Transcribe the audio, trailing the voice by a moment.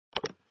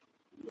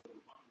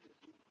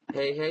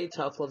Hey, hey,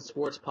 Tough Love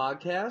Sports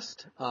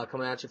Podcast,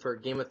 coming at you for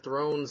Game of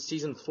Thrones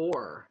Season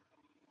 4.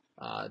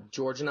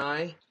 George and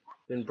I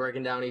been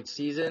breaking down each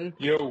season,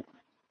 Yo,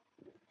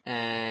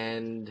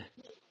 and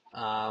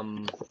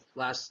I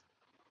guess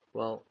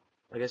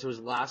it was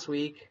last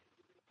week,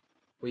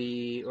 was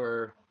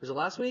it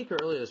last week or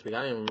earlier this week?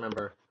 I don't even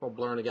remember. All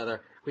blurring together.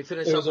 We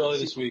finished it up was with early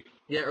this week.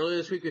 Yeah, earlier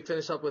this week we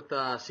finished up with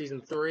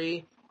Season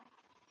 3,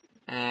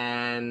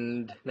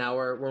 and now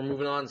we're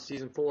moving on to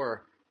Season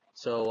 4.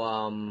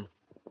 So,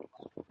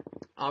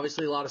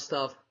 obviously, a lot of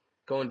stuff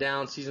going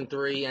down. Season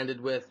 3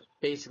 ended with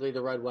basically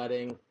the Red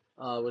Wedding.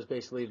 Was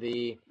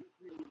basically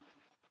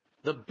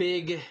the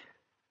big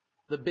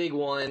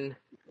one.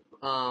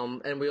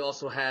 And we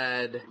also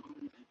had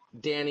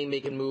Dany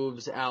making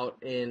moves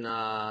out in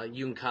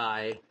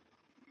Yunkai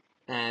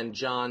and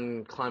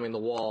Jon climbing the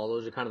wall.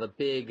 Those are kind of the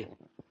big.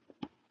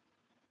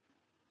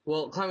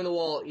 Well, climbing the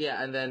wall,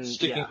 yeah, and then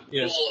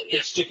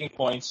Sticking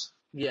points.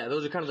 yeah,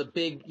 those are kind of the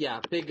big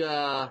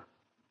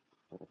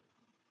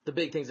the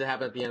big things that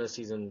happen at the end of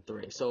season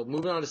 3. So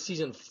moving on to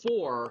season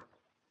 4,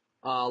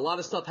 a lot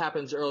of stuff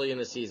happens early in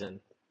the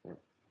season.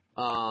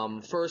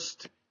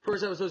 First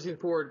episode of season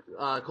 4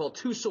 called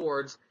Two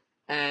Swords,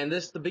 and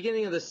the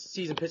beginning of this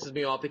season pisses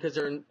me off because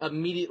they're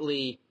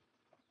immediately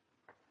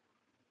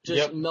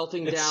just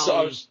melting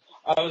down.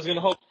 I was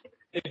gonna hope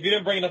if you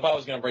didn't bring it up, I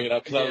was gonna bring it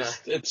up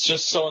because it's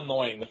just so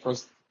annoying. The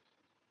first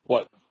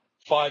 5-10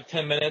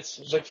 minutes,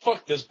 it's like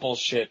fuck this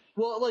bullshit.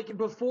 Well, like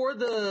before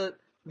the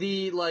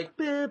like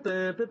before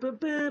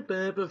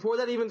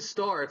that even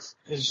starts,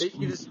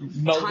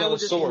 time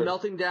was just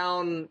melting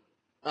down,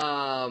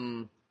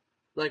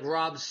 like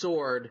Rob's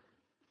sword,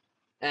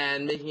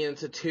 and making it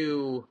into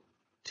two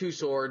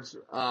swords.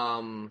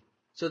 So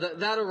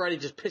that already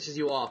just pisses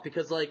you off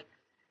because like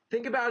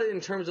think about it in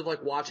terms of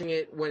like watching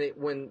it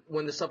when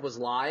the stuff was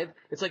live.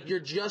 It's like you're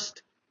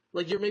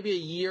maybe a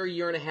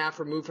year and a half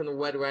removed from the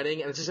Red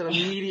Wedding, and it's just an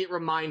immediate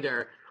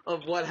reminder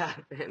of what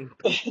happened.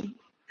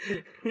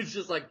 He's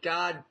just like,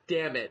 God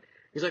damn it.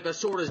 He's like, the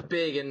sword is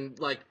big and,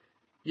 like,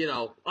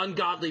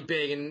 ungodly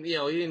big, and, he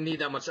didn't need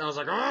that much. And I was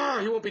like,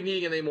 he won't be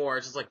needing it anymore.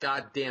 It's just like,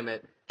 God damn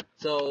it.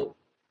 So,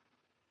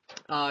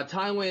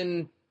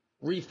 Tywin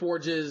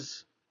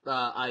reforges,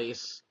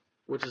 Ice,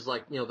 which is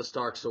like, the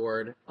Stark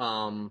sword,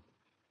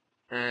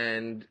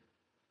 and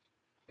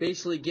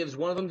basically gives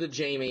one of them to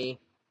Jaime,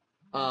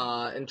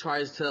 and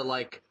tries to,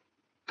 like,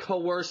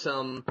 coerce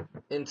him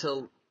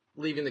into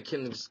leaving the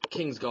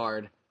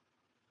Kingsguard.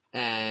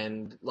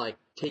 And, like,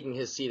 taking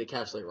his seat at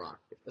Casterly Rock,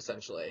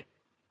 essentially.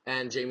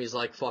 And Jaime's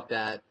like, fuck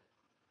that.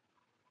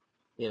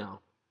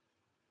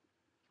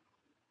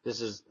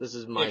 This is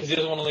my... Yeah, because he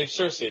doesn't want to leave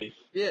Cersei.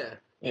 Yeah.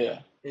 Yeah.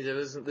 He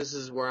said, this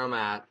is where I'm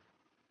at.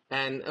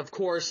 And, of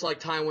course, like,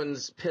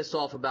 Tywin's pissed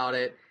off about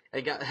it.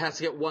 And has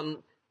to get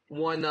one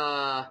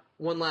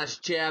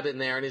last jab in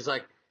there. And he's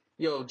like,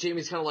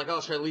 Jaime's kind of like,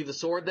 should I leave the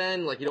sword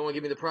then? Like, you don't want to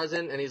give me the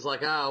present? And he's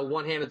like,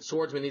 one-handed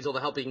swordsman needs all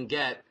the help he can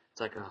get. It's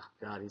like, oh,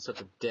 God, he's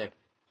such a dick.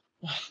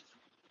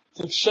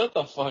 Like, shut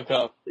the fuck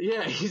up.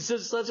 Yeah, he's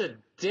just such a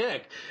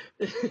dick.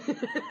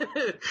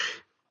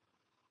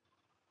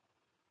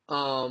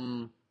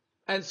 And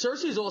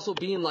Cersei's also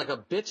being like a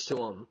bitch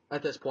to him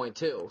at this point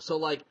too. So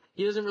like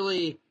he doesn't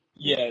really.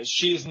 Yeah,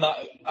 she's not.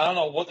 I don't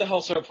know what the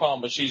hell's her problem,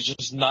 but she's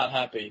just not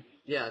happy.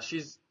 Yeah,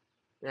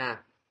 got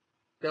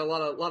a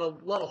lot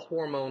of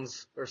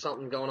hormones or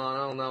something going on.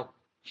 I don't know.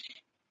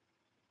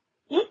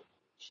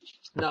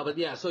 No, but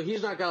yeah, so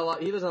he's not got a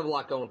lot. He doesn't have a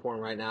lot going for him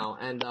right now,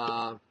 and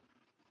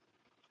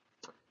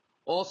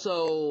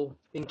also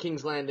in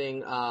King's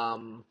Landing,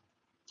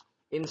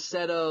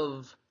 instead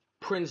of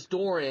Prince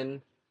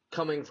Doran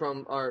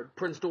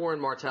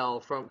Martell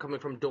coming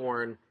from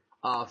Dorne,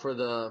 for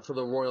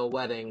the royal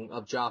wedding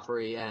of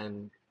Joffrey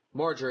and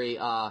Marjorie,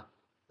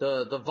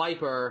 the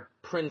Viper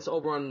Prince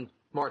Oberyn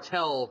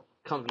Martell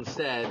comes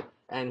instead,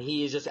 and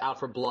he is just out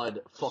for blood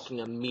fucking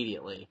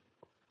immediately.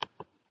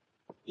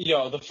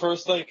 Yo, the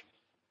first time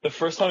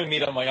we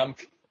meet him, like I'm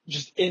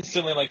just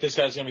instantly like, this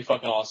guy's gonna be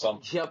fucking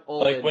awesome. Yep.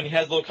 When he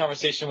has a little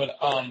conversation with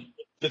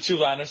the two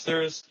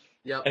Lannisters.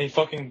 Yep. And he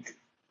fucking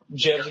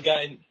jabs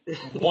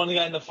one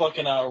guy in the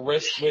fucking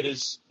wrist with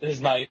his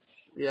knife.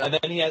 Yeah. And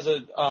then he has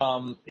a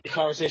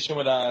conversation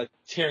with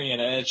Tyrion,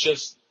 and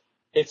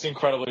it's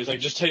incredible. He's like,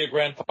 just tell your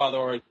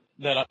grandfather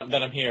that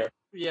I'm here.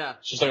 Yeah.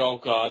 It's just like, oh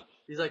god.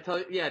 He's like, tell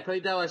your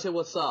dad I said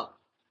what's up.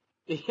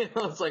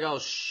 It's like, oh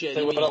shit.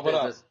 Say, what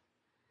up?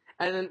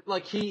 And then,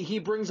 like, he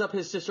brings up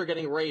his sister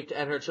getting raped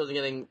and her children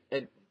getting,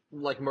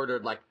 like,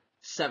 murdered, like,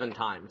 7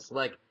 times.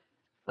 Like,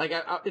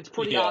 it's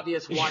pretty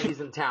obvious why he's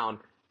in town.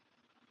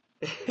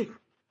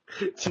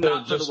 It's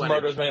not just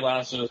murder as many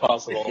Lannisters as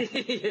possible. Yeah.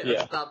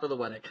 It's not for the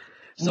wedding.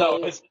 So,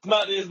 no, it's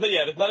not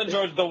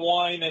enjoy the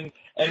wine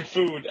and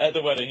food at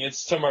the wedding.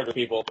 It's to murder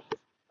people.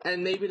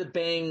 And maybe to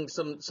bang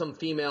some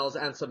females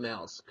and some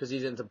males, because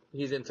he's into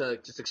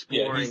just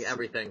exploring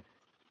everything.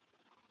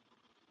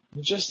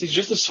 He's just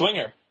a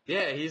swinger.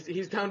 Yeah,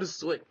 he's down to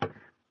swing.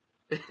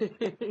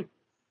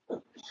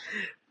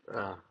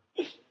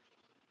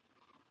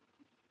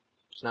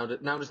 So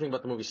now I'm just thinking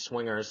about the movie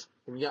Swingers.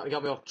 You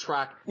got me off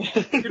track.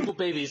 Beautiful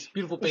babies,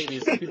 beautiful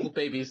babies, beautiful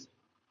babies.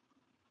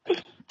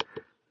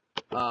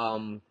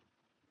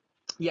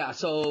 Yeah,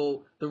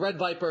 so the Red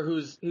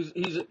Viper,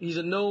 he's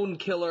a known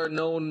killer,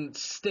 known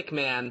stick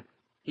man.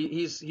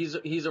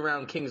 He's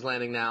around King's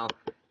Landing now.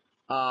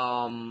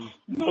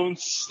 Known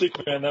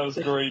stick man, that was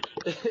great.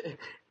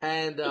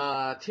 And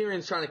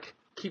Tyrion's trying to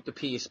keep the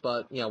peace,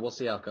 but we'll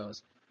see how it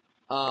goes.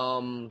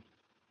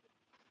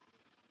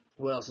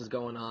 What else is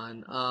going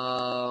on?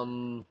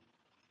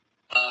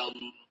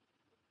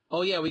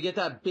 Oh yeah, we get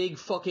that big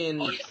fucking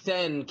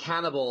Thenn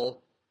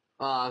cannibal,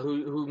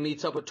 who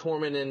meets up with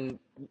Tormund and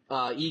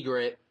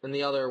Ygritte and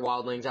the other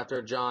wildlings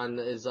after Jon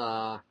is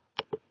back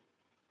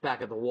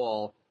at the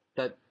wall.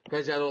 That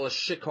guy's got all the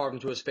shit carved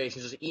into his face.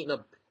 He's just eating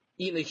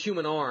a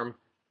human arm.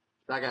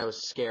 That guy was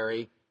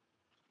scary.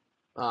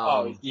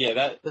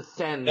 The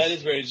Thenns. That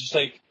is very just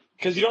like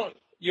because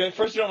at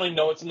first you don't really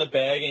know what's in the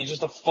bag and it's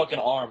just a fucking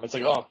arm. It's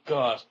like, oh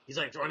god. He's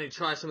like, do I need to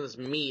try some of this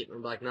meat?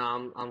 I'm like, nah,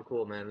 I'm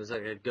cool, man. There's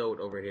like a goat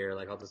over here.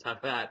 Like, I'll just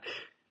have that.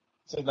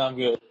 It's like, no, I'm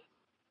good.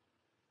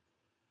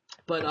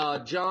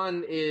 But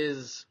Jon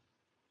is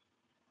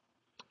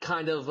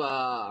kind of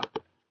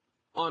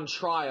on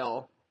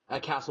trial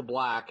at Castle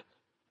Black,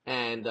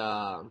 and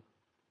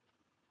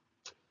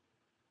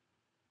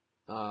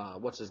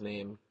what's his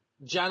name?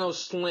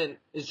 Janos Slynt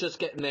is just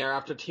getting there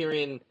after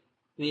Tyrion,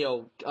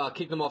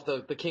 kicked him off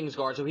the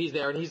Kingsguard, so he's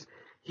there, and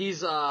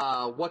he's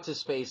what's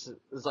his face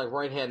is like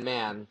right hand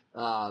man,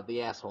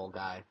 the asshole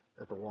guy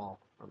at the wall.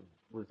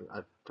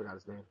 I forgot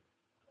his name.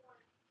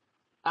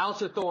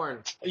 Alistair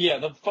Thorne. Yeah,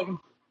 the fucking.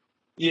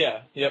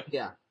 Yeah, yep.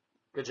 Yeah.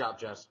 Good job,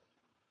 Jess.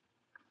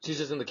 She's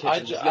just in the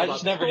kitchen. I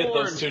just never get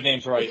those two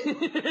names right.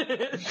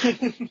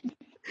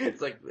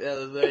 It's like,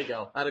 there you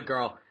go. Atta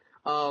girl.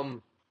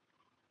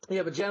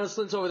 Yeah, but Janos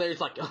Slynt's over there.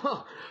 He's like,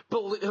 oh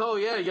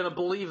yeah, you're gonna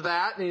believe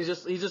that? And he's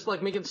just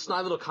like making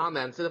snide little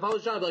comments. And if I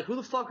was Jon, I'd be like, who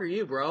the fuck are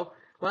you, bro?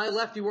 When I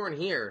left, you weren't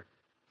here.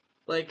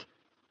 Like,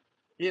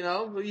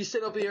 you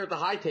sit up here at the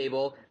high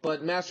table,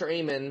 but Master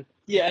Aemon.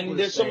 Yeah, and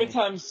there's so many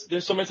times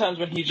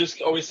when he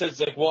just always says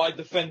like, well, I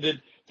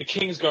defended the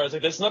Kingsguard. It's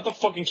like, that's not the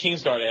fucking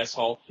Kingsguard,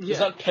 asshole. Yeah. It's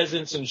not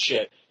peasants and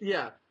shit.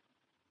 Yeah.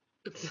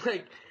 It's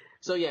like,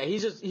 so yeah,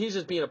 he's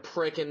just being a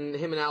prick, and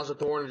him and Alistair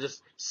Thorne are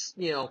just,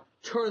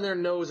 turning their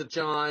nose at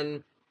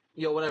Jon,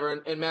 whatever,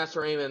 and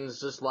Master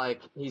Aemon's just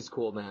like, he's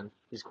cool, man.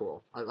 He's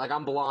cool. Like,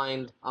 I'm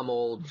blind, I'm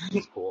old,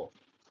 he's cool.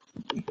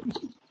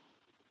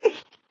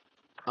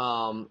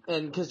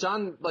 And cause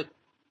Jon, like,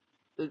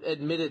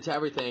 admitted to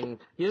everything,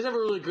 he doesn't have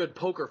a really good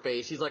poker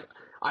face. He's like,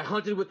 I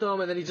hunted with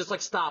them, and then he just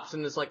like stops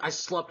and it's like, I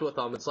slept with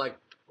them. It's like,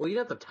 well, you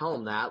don't have to tell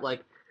him that.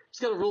 Like, he's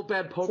got a real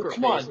bad poker face.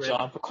 Come on,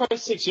 Jon. For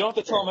Christ's sakes, you don't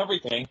have to tell him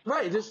everything.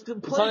 Right, just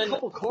play a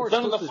couple cards.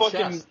 It's not in the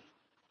fucking.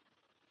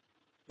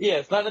 Yeah,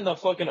 it's not in the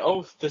fucking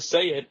oath to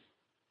say it.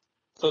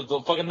 So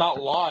they'll fucking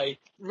not lie.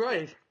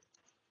 Right.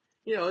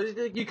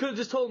 You could have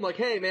just told him like,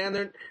 hey man,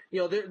 they're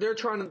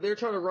trying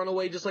to run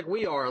away just like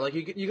we are. Like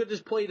you could have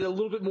just played it a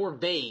little bit more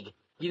vague.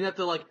 You didn't have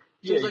to like.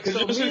 Yeah, like,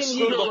 so me and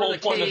you were in a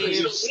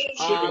cave.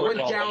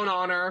 Went down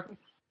on her,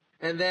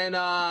 and then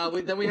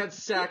we had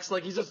sex.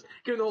 Like he's just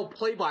giving the whole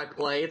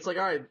play-by-play. It's like,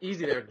 all right,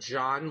 easy there,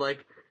 Jon.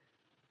 Like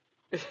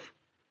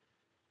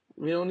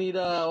we don't need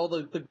all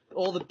the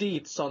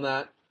deets on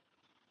that.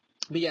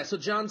 But yeah, so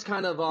Jon's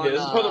kind of on. Yeah,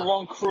 this is for the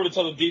wrong crew to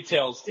tell the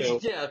details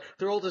too. Yeah,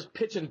 they're all just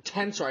pitching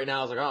tents right now.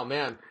 I was like, oh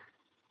man.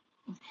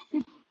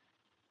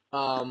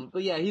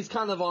 But yeah, he's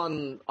kind of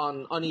on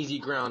uneasy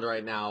ground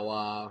right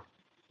now.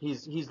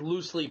 He's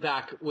loosely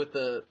back with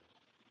the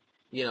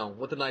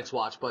Night's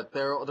Watch, but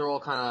they're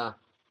all kind of,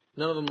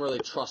 none of them really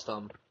trust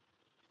him.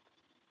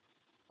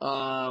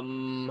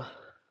 What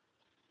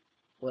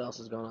else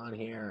is going on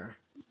here?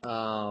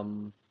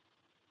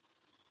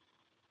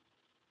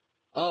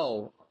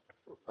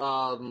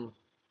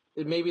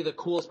 It may be the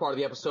coolest part of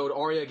the episode.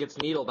 Arya gets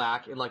Needle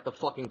back in like the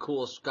fucking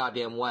coolest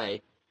goddamn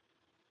way.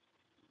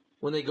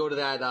 When they go to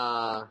that,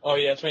 Oh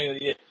yeah, it's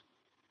maybe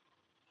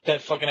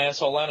that fucking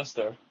asshole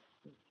Lannister.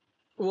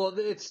 Well,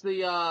 it's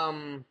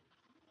the,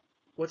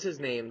 what's his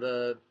name?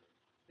 The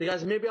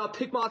guy's, maybe I'll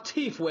pick my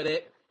teeth with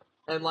it.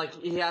 And, like,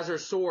 he has her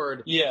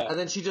sword. Yeah. And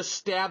then she just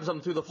stabs him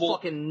through the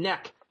fucking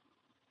neck.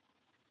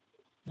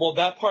 Well,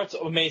 that part's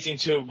amazing,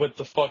 too, with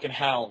the fucking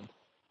Hound.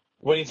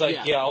 When he's like,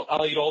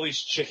 I'll eat all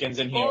these chickens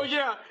in here. Oh,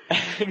 yeah.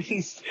 And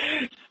he's...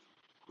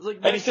 Like,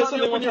 and he says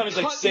something one time, he's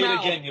like, say it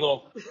again, you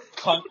little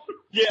cunt.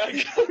 Yeah.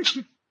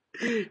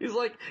 He's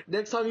like,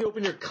 next time you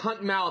open your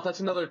cunt mouth, that's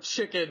another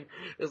chicken.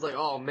 It's like,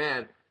 oh,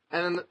 man.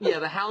 And then, yeah,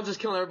 the Hound's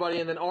just killing everybody,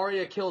 and then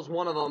Arya kills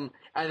one of them,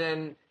 and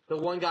then the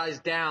one guy's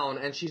down,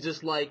 and she's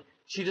just like,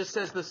 she just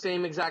says the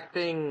same exact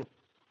thing,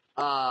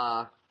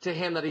 to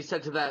him that he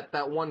said to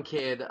that one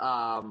kid, it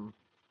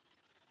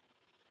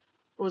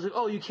was like,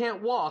 oh, you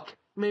can't walk,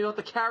 maybe I'll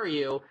have to carry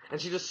you, and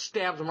she just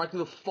stabs him right through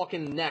the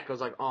fucking neck. I was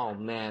like, oh,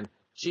 man.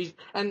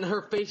 And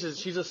her face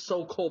she's just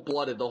so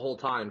cold-blooded the whole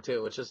time,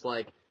 too. It's just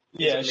like,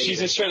 yeah,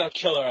 she's a straight-up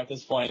killer at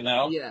this point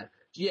now.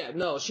 Yeah,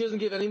 no, she doesn't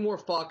give any more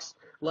fucks,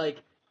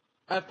 like,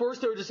 At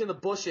first, they were just in the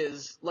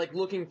bushes, like,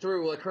 looking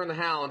through, like, her and the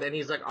Hound, and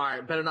he's like,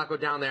 alright, better not go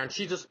down there. And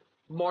she just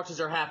marches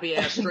her happy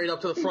ass straight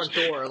up to the front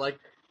door, like...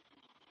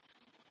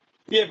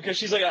 Yeah, because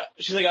she's like,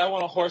 I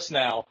want a horse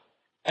now.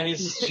 And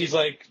she's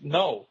like,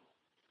 no.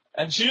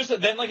 And she just,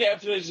 then, like,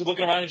 after she's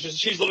looking around,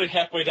 she's literally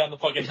halfway down the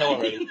fucking hill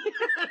already.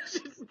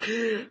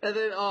 And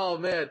then, oh,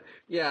 man.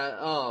 Yeah,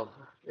 oh.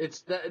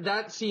 It's,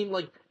 that scene,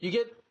 like, you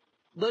get,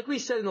 like we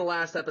said in the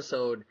last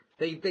episode,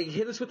 they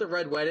hit us with the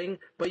Red Wedding,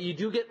 but you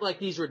do get, like,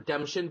 these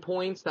redemption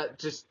points that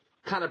just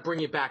kind of bring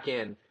you back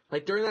in.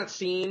 Like, during that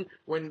scene,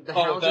 when the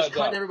Hound's just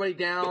cutting everybody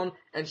down,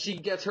 and she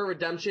gets her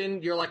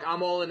redemption, you're like,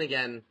 I'm all in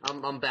again.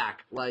 I'm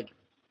back. Like...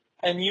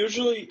 And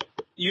usually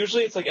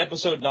it's like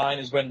episode 9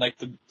 is when, like,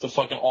 the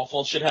fucking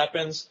awful shit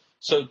happens.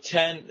 So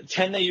 10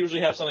 they usually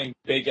have something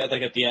big at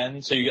the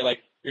end, so you get,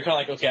 like, you're kind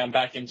of like, okay, I'm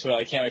back into it,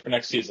 I can't wait for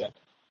next season.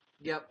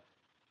 Yep.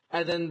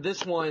 And then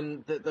this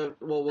one,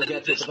 well, we'll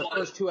get to it, but the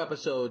first 2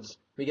 episodes,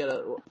 we get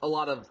a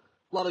lot of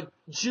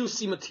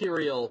juicy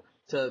material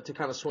to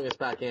kind of swing us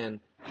back in.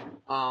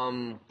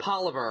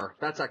 Polliver,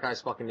 that's that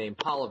guy's fucking name,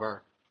 Polliver.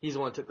 He's the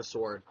one who took the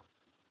sword.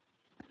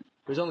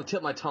 It was on the tip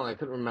of my tongue, I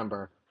couldn't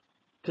remember.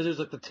 Because there's,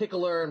 like, the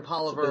Tickler and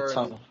Polliver.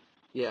 And,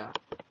 yeah.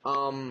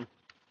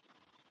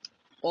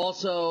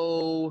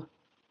 Also,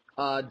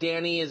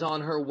 Dany is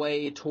on her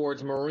way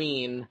towards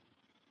Meereen.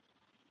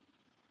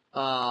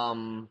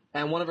 And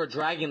one of her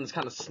dragons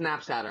kind of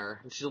snaps at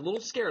her, and she's a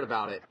little scared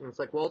about it. And it's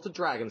like, well, it's a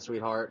dragon,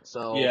 sweetheart,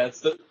 so... Yeah,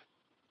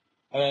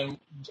 and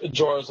then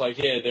Jorah's like,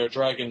 yeah, they're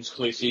dragons,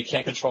 Khaleesi, you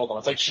can't control them.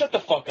 It's like, shut the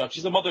fuck up,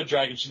 she's the mother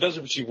dragon, she does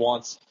what she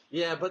wants.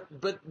 Yeah, but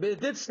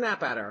it did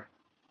snap at her.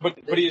 But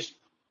he is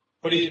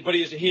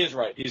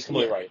right, he's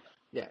completely right.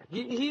 Yeah,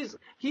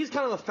 he's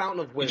kind of a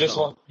fountain of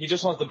wisdom. He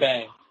just wants to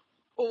bang.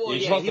 Oh, well,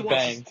 he wants to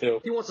bang,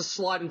 too. He wants to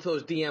slide into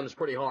those DMs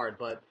pretty hard,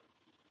 but...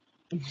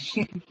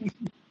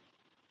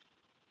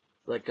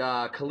 Like,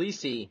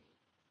 Khaleesi,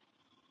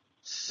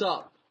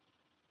 sup?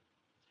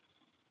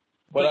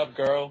 What up,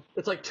 girl?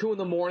 It's like 2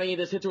 a.m, he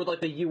just hits her with,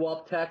 like, the you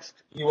up text.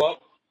 You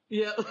up?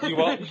 Yeah. You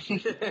up?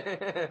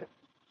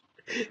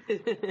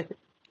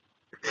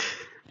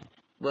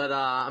 But,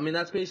 I mean,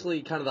 that's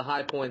basically kind of the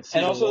high points,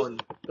 season 1,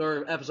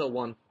 or episode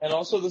 1. And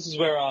also, this is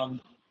where, Jaime,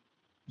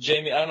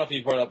 I don't know if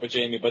you brought it up with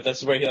Jaime, but this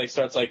is where he, like,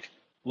 starts, like,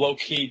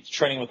 low-key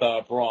training with,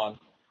 Bronn.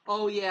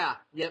 Oh, yeah.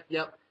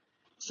 Yep.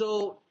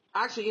 So,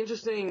 actually,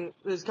 interesting,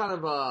 there's kind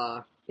of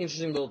a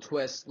interesting little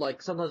twist.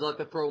 Like, sometimes I like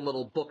to throw in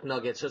little book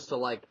nuggets just to,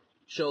 like,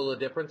 show the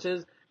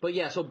differences. But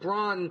yeah, so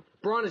Bronn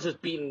is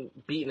just beating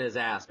his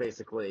ass,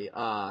 basically.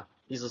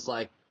 He's just,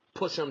 like,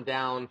 pushing him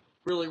down,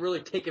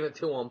 really taking it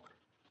to him.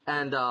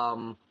 And,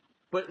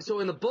 but, so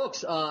in the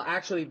books,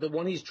 actually, the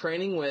one he's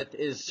training with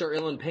is Sir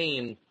Ilyn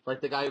Payne, like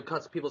the guy who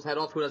cuts people's head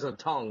off who doesn't have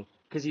a tongue,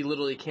 because he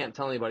literally can't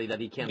tell anybody that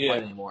he can't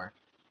fight anymore.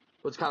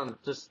 So it's kind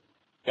of just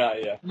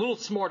a little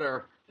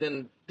smarter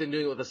than doing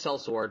it with a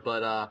sellsword,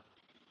 but...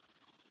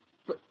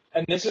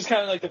 And this is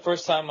kind of like the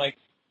first time, like,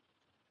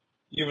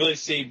 you really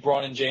see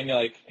Bronn and Jaime,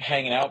 like,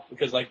 hanging out,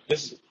 because, like,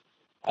 this,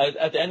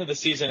 at the end of the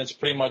season, it's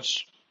pretty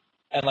much,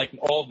 and, like,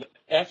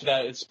 after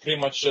that, it's pretty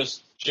much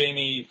just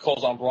Jaime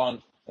calls on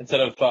Bronn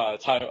instead of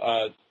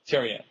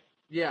Tyrion.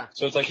 Yeah.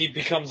 So it's like he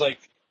becomes, like,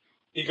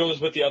 he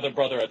goes with the other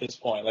brother at this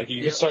point. Like,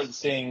 you can start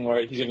seeing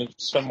where he's going to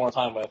spend more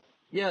time with.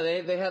 Yeah,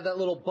 they had that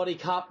little buddy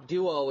cop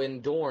duo in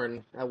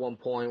Dorne at one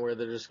point where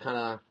they're just kind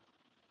of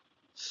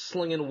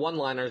slinging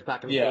one-liners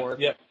back and forth.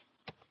 Yeah.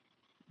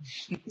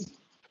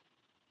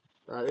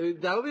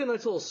 That would be a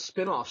nice little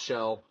spin-off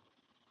show,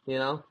 you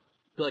know?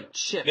 Be like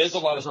Chips. There's a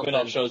lot of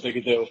spin-off shows they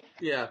could do.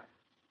 Yeah.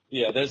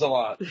 Yeah, there's a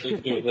lot they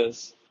could do with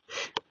this.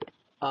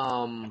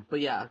 But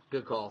yeah,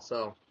 good call.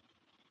 So,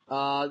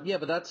 yeah,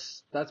 but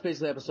that's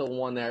basically episode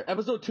 1 there.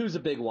 Episode 2 is a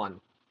big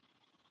one.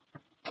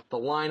 The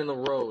Lion and the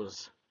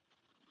Rose.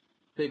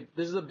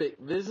 This is a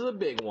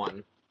big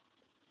one.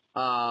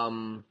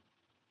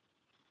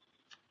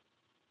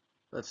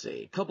 Let's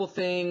see. Couple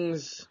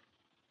things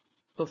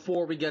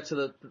before we get to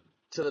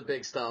the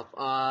big stuff.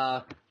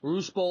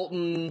 Roose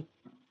Bolton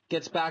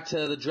gets back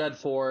to the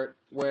Dreadfort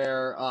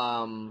where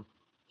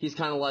he's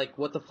kind of like,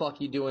 "What the fuck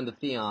you doing to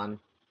Theon?"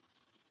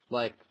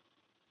 Like,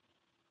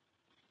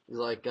 he's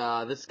like,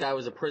 "This guy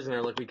was a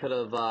prisoner. Like, we could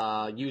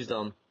have used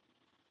him."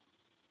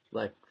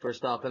 Like,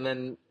 first off, and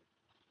then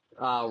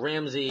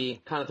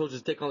Ramsay kind of throws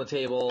his dick on the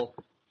table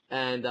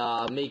and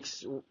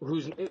makes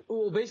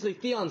basically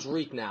Theon's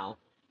Reek now,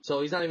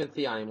 so he's not even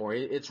Theon anymore.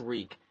 It's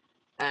Reek,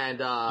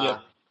 and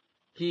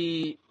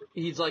he's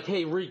like,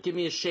 "Hey, Reek, give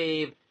me a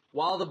shave."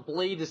 While the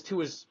blade is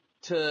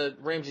to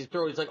Ramsay's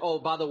throat, he's like, "Oh,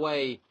 by the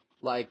way,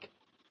 like,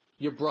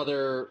 your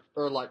brother,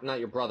 or like not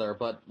your brother,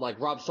 but like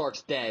Robb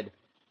Stark's dead,"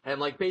 and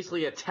like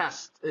basically a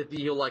test if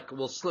you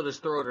will slit his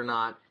throat or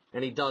not.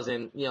 And he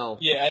doesn't, you know.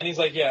 Yeah, and he's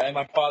like, yeah, and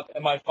my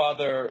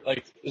father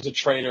like is a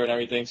traitor and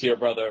everything to your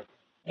brother,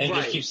 and he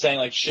just keeps saying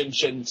like shouldn't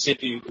see if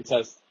he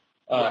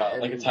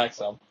attacks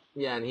him.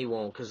 Yeah, and he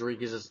won't because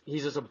Reek is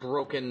he's just a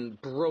broken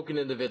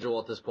individual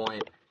at this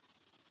point.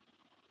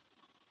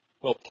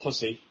 Little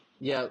pussy.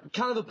 Yeah,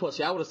 kind of a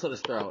pussy. I would have slit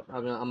his throat.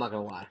 I'm not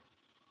gonna lie.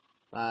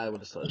 I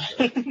would have told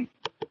you.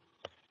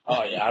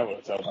 Oh yeah, I would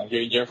have told him.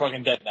 You're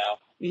fucking dead now.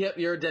 Yep,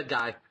 you're a dead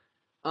guy.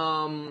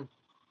 But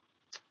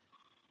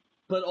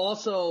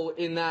also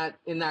in that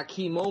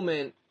key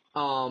moment,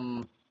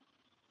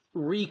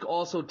 Reek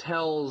also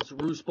tells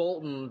Roose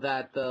Bolton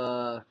that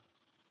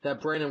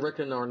Bran and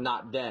Rickon are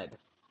not dead.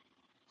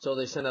 So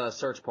they send out a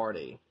search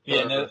party.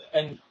 Yeah,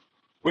 and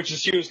which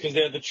is huge because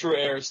they're the true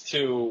heirs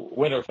to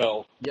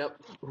Winterfell. Yep,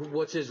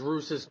 which is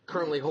Roose is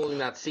currently holding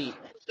that seat.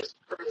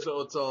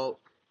 So it's a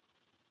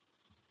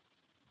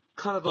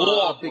kind of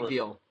a big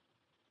deal.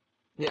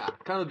 Yeah,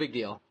 kind of a big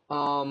deal.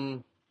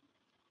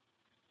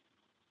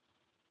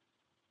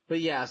 But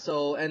yeah,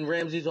 so and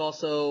Ramsay's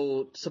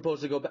also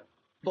supposed to go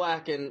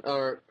back and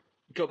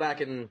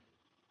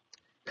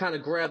kind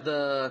of grab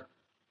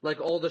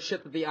all the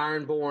shit that the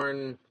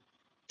Ironborn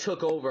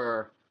took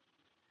over.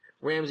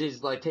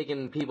 Ramsay's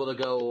taking people to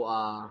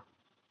go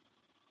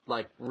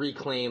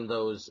reclaim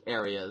those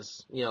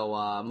areas.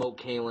 Moat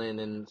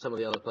Cailin and some of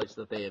the other places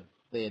that they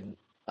had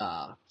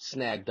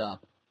snagged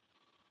up.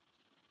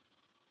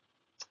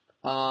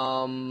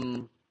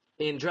 In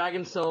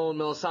Dragonstone,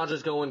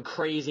 Melisandre's going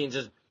crazy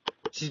and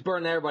she's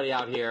burning everybody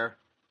out here.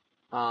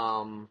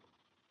 Oh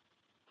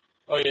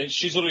yeah,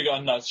 she's literally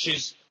gone nuts.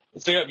 She's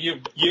like you,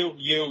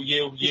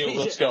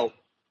 let's go.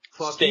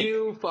 Fuck Steak.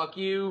 you, fuck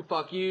you,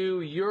 fuck you,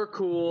 you're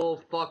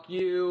cool, fuck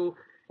you,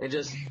 and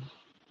just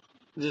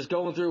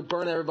going through,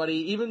 burn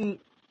everybody. Even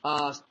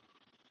Stannis'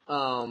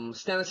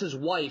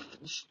 wife,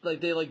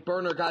 they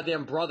burn her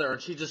goddamn brother,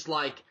 and she just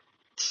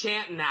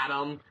chanting at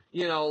him,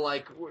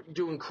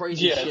 doing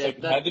crazy shit. Yeah,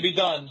 it had to be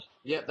done.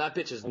 Yep, that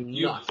bitch is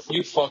nuts.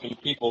 You fucking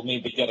people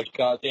need to get a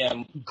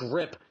goddamn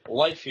grip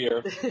life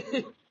here.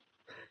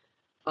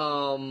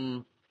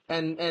 And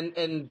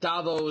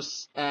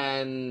Davos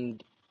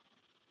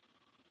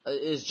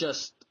is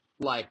just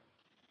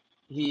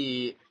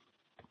he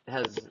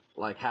has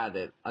had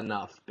it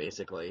enough.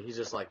 Basically, he's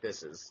just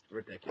this is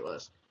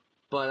ridiculous.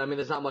 But I mean,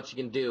 there's not much you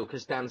can do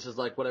because Stannis is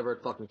whatever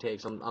it fucking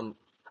takes. I'm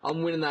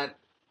winning that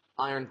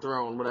Iron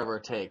Throne, whatever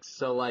it takes.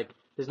 So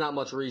there's not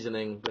much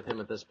reasoning with him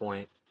at this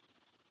point.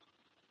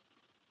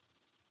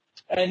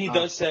 And he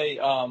does say,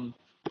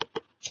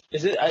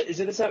 is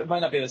it this? It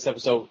might not be this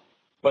episode,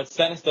 but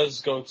Stannis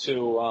does go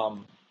to oh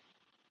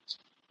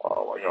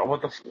my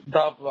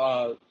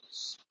god,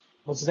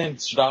 what's his name?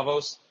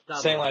 Davos,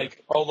 saying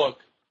oh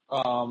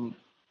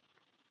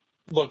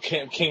look,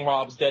 King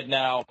Rob's dead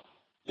now.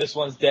 This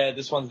one's dead.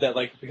 This one's dead.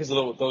 Because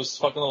of those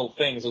fucking little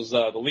things,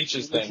 the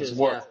leeches things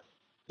work.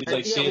 Yeah.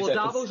 He's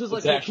Davos is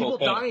people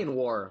die in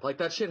war.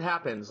 That shit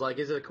happens.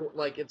 Is it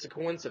it's a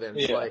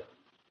coincidence?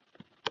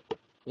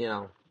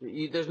 Yeah.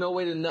 There's no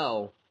way to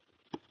know.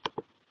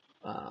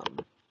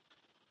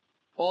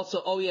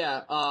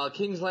 Also,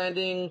 King's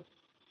Landing,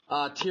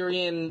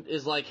 Tyrion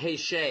is hey,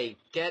 Shay,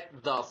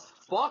 get the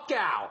fuck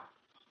out.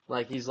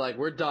 He's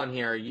we're done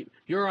here.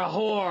 You're a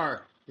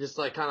whore. Just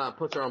kind of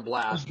puts her on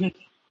blast.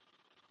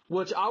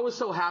 Which I was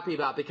so happy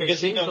about because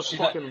Shay's the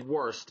fucking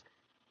worst.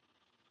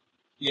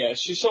 Yeah,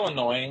 she's so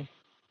annoying.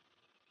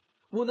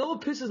 Well, no,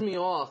 what pisses me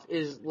off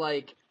is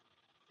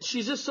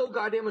she's just so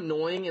goddamn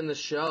annoying in the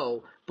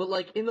show, but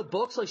in the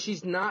books,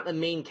 she's not a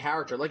main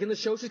character. In the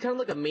show, she's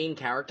kind of a main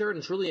character, and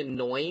it's really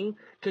annoying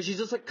because she's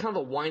just kind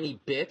of a whiny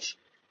bitch.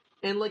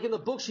 And in the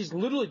book, she's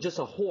literally just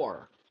a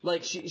whore.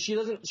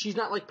 She's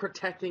not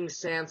protecting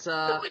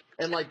Sansa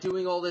and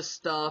doing all this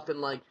stuff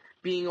and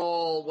being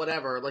all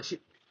whatever.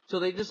 So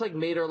they just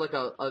made her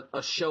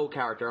a show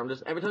character.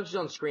 Every time she's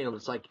on screen, I'm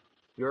just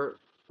you're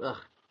a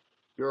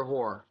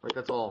whore.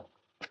 That's all.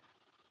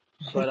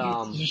 But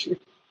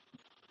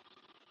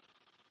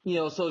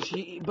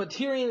but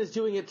Tyrion is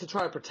doing it to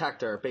try to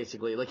protect her,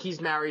 basically. He's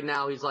married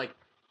now. He's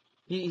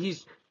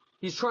he's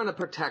trying to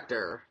protect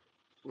her,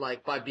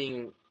 by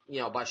being,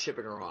 by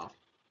shipping her off.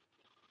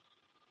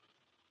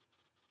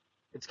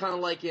 It's kind of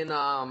like in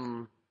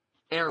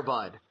Air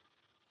Bud.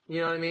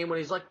 You know what I mean? When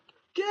he's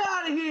get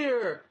out of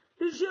here!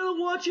 This shit don't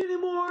watch you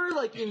anymore!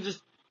 And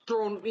just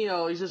throwing,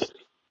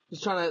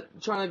 he's trying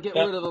to get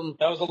rid of him.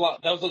 That was a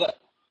lot.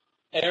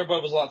 Air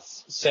Bud was a lot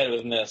sadder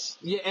than this.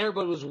 Yeah, Air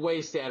Bud was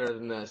way sadder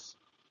than this.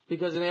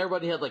 Because in Air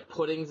Bud he had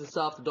puddings and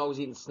stuff. The dog was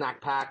eating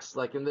snack packs.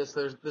 In this,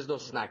 there's no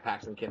snack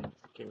packs in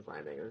King's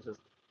Landing. It's just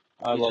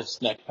I love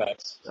snack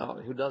packs. Oh,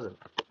 who doesn't?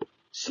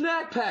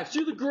 Snack packs,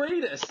 you're the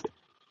greatest.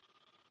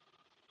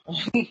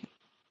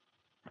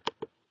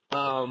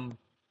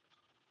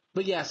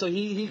 But yeah, so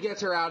he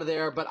gets her out of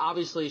there. But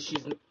obviously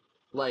she's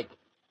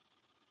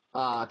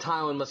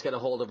Tywin must get a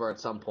hold of her at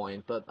some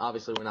point. But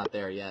obviously we're not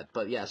there yet.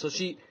 But yeah, so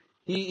he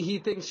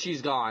thinks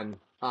she's gone.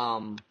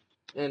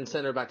 And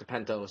send her back to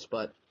Pentos,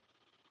 but.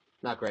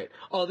 Not great.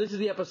 Oh, this is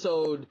the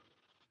episode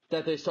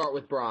that they start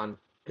with Bronn.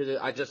 Because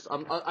I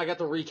got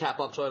the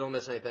recap up so I don't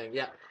miss anything.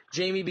 Yeah.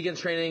 Jaime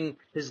begins training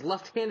his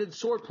left-handed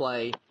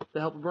swordplay to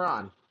help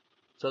Bronn.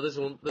 So this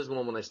is the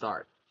one when they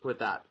start with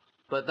that.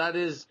 But that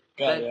is,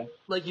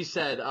 like you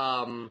said,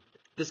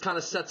 this kind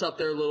of sets up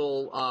their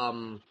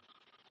little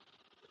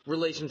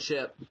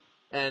relationship.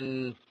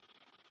 And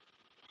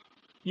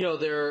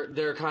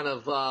their kind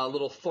of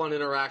little fun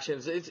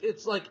interactions.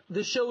 It's like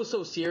the show is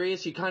so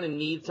serious, you kind of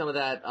need some of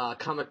that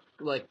comic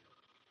like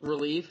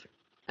relief,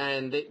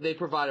 and they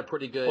provide a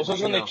pretty good. Well,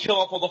 especially when they kill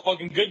off all the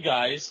fucking good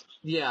guys.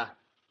 Yeah,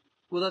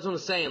 well, that's what I'm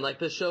saying. Like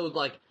the show,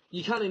 like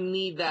you kind of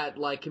need that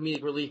like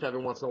comedic relief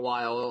every once in a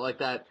while, like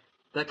that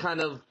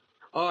kind of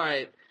all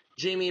right.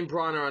 Jamie and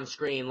Braun are on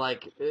screen.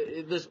 Like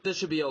this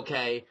should be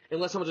okay,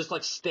 unless someone just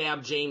like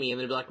stab Jamie and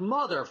they'd be like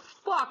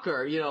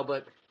motherfucker,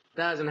 But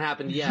that hasn't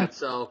happened yet.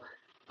 So,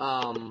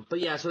 but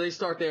yeah, so they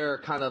start their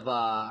kind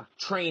of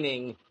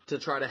training to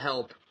try to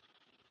help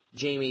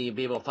Jamie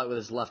be able to fight with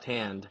his left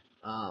hand.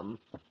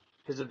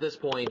 Because at this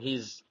point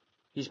he's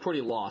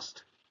pretty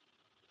lost.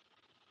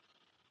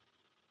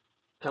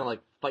 Kind of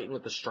like fighting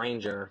with the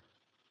stranger,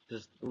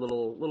 just a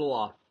little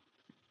off.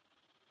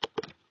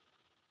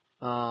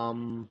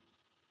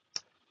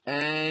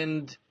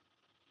 And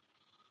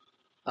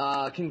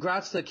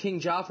congrats to King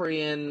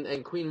Joffrey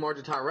and Queen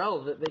Margaret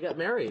Tyrell that they got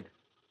married.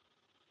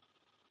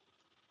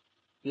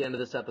 The end of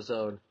this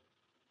episode.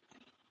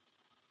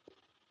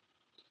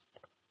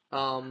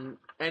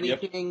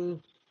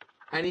 Anything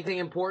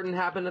important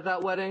happened at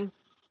that wedding?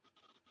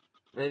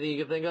 Anything you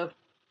can think of?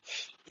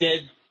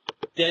 Dead.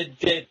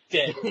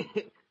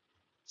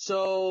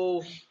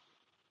 So,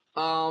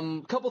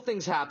 couple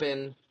things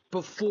happen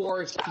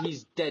before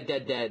he's dead,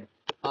 that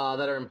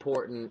are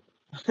important.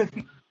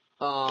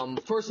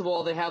 First of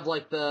all, they have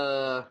like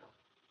that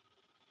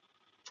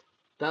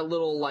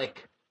little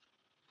like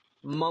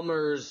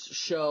mummers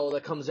show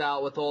that comes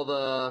out with all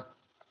the,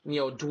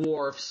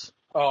 dwarfs.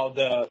 Oh,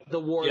 the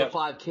War of the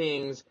Five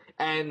Kings,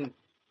 and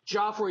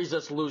Joffrey's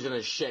just losing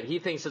his shit. He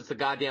thinks it's the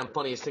goddamn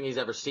funniest thing he's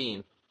ever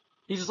seen.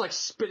 He's just like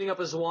spitting up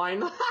his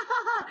wine.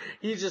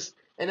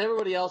 And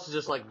everybody else is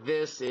just like,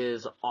 this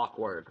is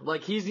awkward.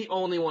 Like, he's the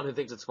only one who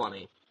thinks it's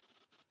funny.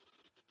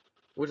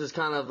 Which is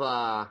kind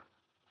of,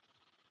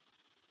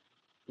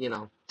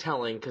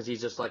 telling, because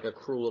he's just like a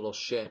cruel little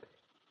shit.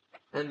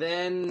 And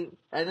then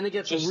it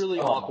gets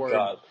really awkward. My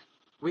God.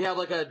 We have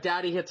like a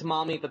daddy hits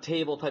mommy at the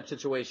table type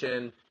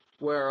situation,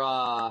 where,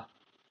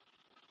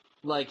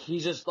 like,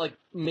 he's just, like,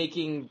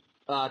 making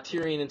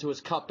Tyrion into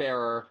his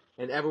cupbearer,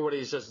 and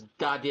everybody's just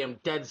goddamn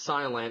dead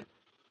silent.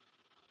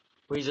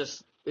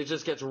 It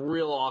just gets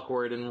real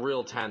awkward and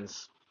real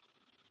tense.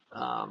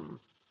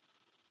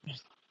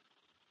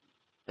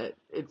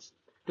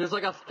 There's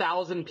like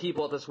 1,000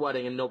 people at this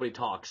wedding and nobody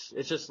talks.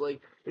 It's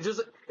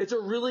a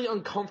really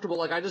uncomfortable,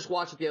 like, I just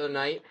watched it the other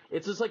night.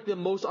 It's just like the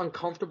most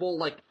uncomfortable,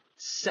 like,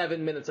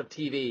 7 minutes of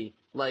TV,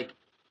 like,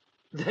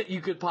 that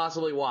you could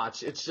possibly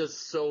watch. It's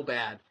just so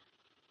bad.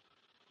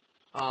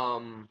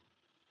 And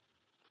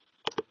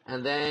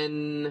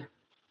then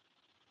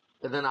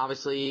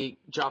obviously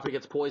Joffrey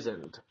gets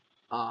poisoned.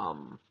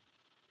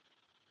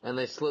 And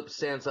they slip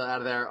Sansa out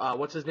of there.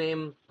 What's his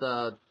name?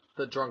 The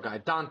drunk guy,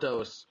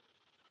 Dantos.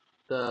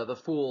 The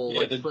fool.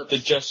 Yeah, like,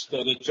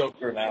 the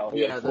Joker now.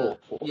 Yeah, fool.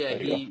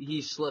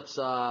 he slips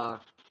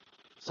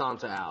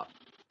Sansa out.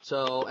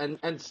 So and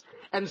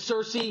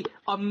Cersei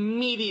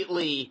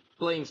immediately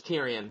blames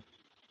Tyrion.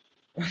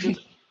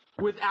 Just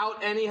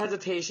without any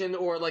hesitation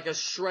or like a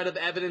shred of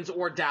evidence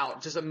or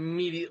doubt, just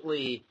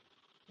immediately.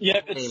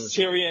 Yep, it's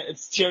Tyrion.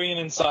 It's Tyrion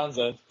and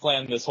Sansa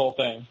planned this whole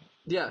thing.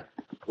 Yeah.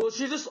 Well,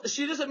 she just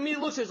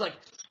immediately looks at him, like,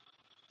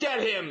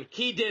 get him.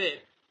 He did it.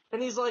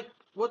 And he's like,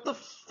 what the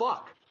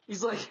fuck?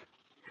 He's like,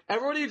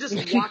 everybody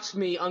just watched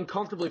me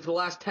uncomfortably for the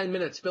last 10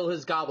 minutes fill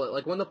his goblet.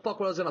 Like, when the fuck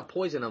was I gonna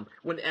poison him?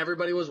 When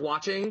everybody was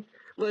watching?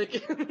 Like,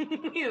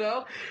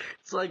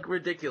 it's like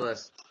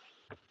ridiculous.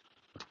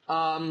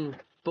 But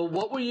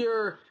what were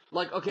your,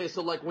 like, okay,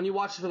 so like when you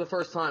watched it for the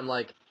first time,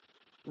 like,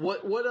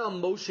 what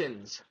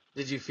emotions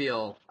did you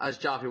feel as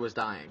Joffrey was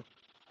dying?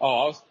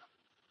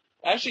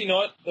 Actually, you know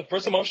what? The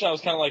first emotion I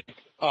was kind of like,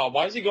 oh,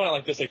 why is he going out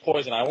like this, like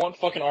poison? I want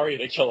fucking Arya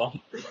to kill him.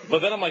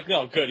 But then I'm like,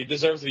 no, good, he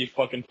deserves to be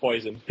fucking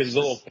poisoned, because he's a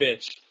little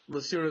bitch. The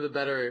sooner the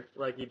better,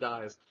 like, he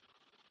dies.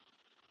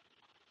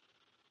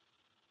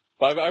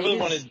 But I really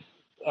wanted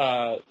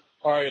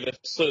Arya to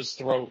slit his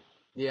throat.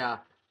 Yeah.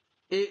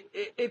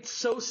 It's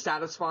so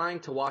satisfying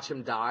to watch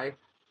him die.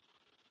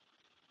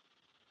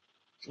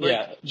 Like,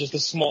 yeah, just a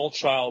small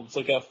child. It's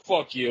like a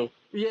fuck you.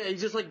 Yeah, he's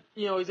just like,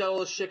 he's got all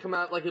this shit come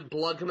out, like his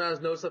blood coming out of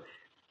his nose. Stuff.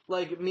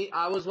 Like me,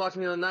 I was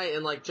watching the other night,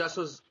 and like Jess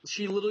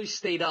she literally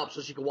stayed up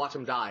so she could watch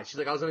him die. She's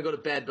like, I was gonna go to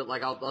bed, but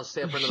like I'll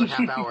stay up for another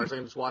half hour so I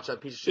can just watch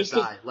that piece of shit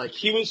die. Like,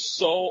 he was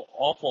so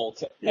awful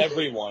to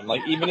everyone,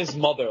 like even his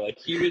mother. Like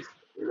he was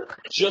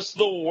just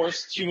the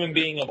worst human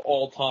being of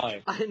all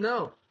time. I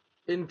know.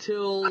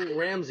 Until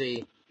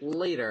Ramsay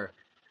later.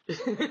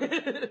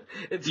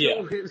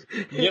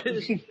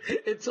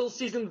 Until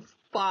season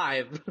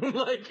 5.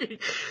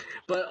 Like,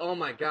 but oh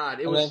my god,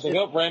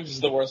 Ramsay's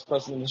the worst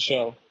person in the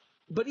show.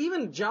 But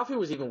even Joffrey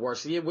was even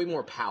worse. He had way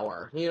more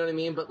power. You know what I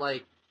mean? But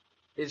like,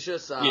 it's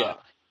just yeah.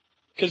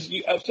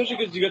 Especially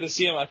because you got to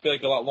see him, I feel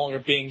like, a lot longer.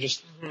 Being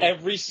just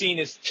every scene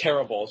is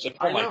terrible. It's like,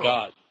 oh my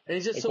god, and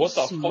he's just like,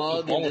 so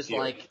smug and just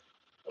like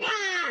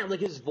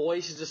his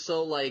voice is just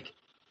so like.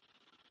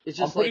 It's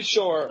just I'm pretty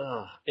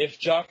sure if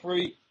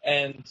Joffrey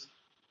and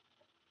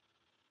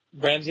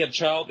Ramsey had a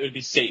child, it would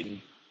be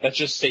Satan. That's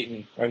just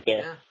Satan right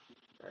there.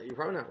 Yeah, you're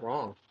probably not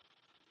wrong.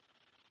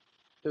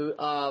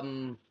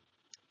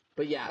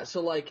 But yeah,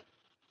 so like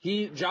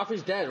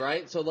Joffrey's dead,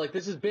 right? So like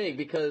this is big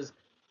because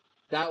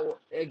that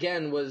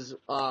again was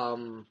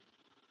one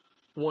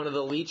of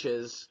the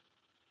leeches.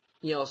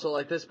 You know, so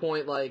like this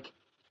point, like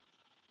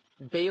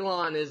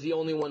Balon is the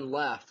only one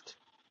left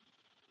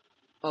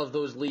of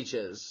those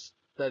leeches,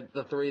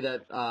 the three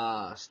that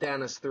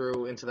Stannis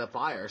threw into the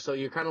fire. So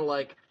you're kind of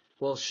like,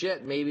 well,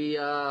 shit, maybe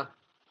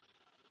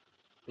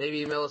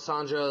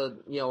Melisandre,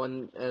 you know,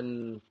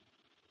 and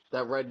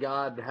that Red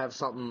God have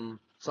something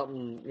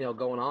you know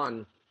going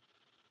on.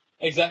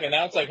 Exactly.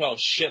 Now it's like, oh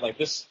shit, like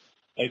this.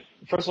 Like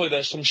first of all,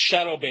 there's some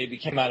shadow baby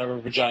came out of her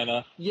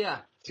vagina. Yeah.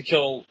 To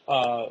kill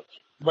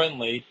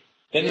Renly.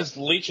 Then this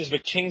leeches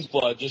with King's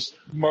blood just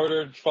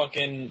murdered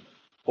fucking.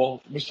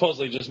 Well, we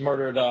supposedly just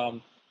murdered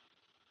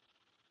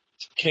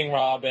King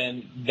Robb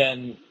and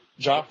then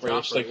Joffrey.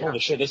 It's like, holy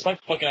shit, this might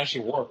fucking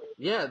actually work.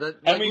 Yeah,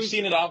 and we've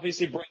seen it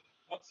obviously bring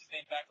what's his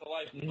name back to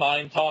life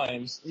 9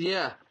 times.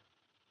 Yeah.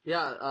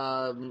 Yeah,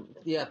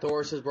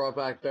 Thoros has brought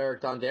back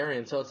Beric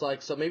Dondarrion, so it's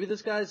like, so maybe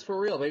this guy's for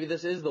real. Maybe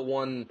this is the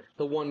one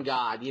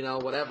god, you know,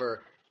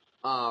 whatever.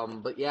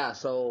 But yeah,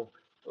 so,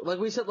 like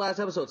we said last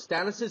episode,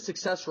 Stannis'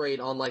 success rate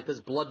on, like, this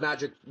blood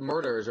magic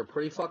murders are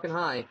pretty fucking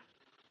high.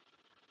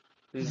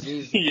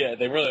 He's yeah,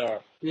 they really are.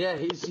 Yeah,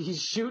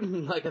 he's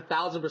shooting, like,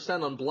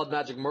 1,000% on blood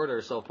magic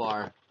murder so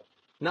far.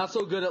 Not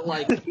so good at,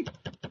 like,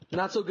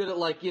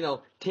 you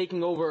know,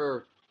 taking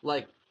over,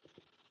 like,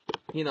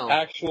 you know,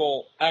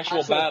 actual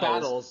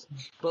battles.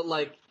 But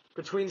like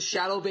between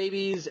shadow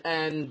babies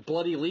and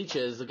bloody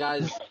leeches, the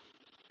guy's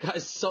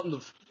something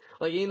to,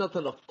 like, ain't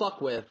nothing to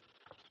fuck with.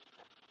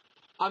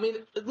 I mean,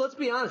 let's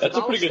be honest. That's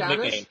a pretty good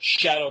nickname,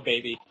 Shadow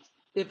Baby.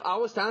 If I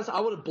was Stannis, I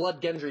would have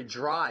blood Gendry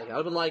dry.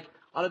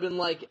 I'd have been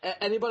like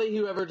anybody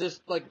who ever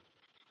just like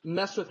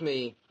messed with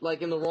me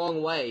like in the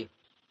wrong way.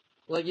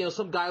 Like, you know,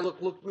 some guy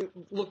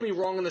look me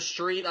wrong in the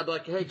street. I'd be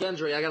like, hey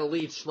Gendry, I got a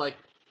leech. Like,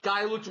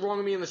 guy looked wrong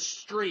at me in the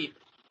street.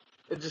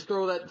 Just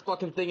throw that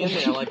fucking thing in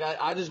there. Like,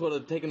 I just would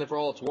have taken it for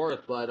all it's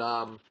worth. But,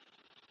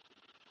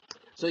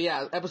 so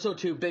yeah, episode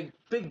 2,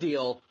 big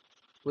deal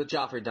with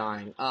Joffrey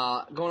dying.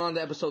 Going on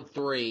to episode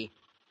 3,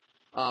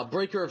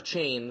 Breaker of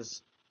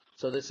Chains.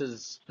 So this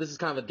is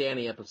kind of a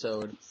Dany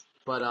episode.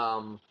 But,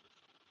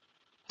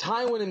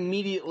 Tywin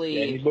immediately...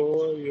 Danny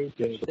boy, you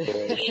Danny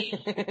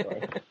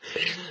boy.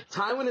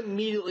 Tywin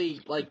immediately,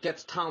 like,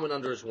 gets Tommen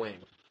under his wing.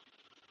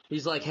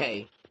 He's like,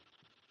 hey...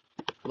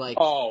 Like,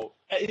 oh,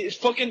 it's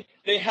fucking.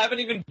 They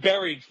haven't even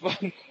buried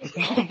fucking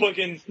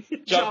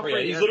Joffrey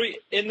yet. He's literally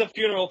in the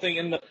funeral thing,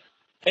 and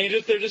they're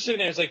just sitting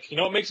there. It's like, you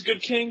know what makes a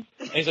good king?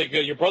 And he's like,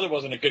 your brother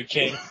wasn't a good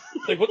king.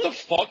 It's like, what the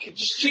fuck?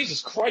 Just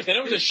Jesus Christ! I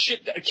know he was a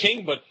shit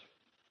king, but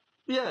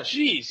yeah,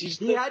 jeez,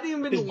 he hadn't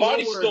even been his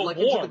body's still like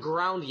warm into the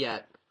ground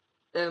yet,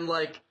 and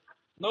like,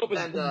 no, but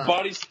his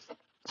body's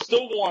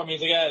still warm. He's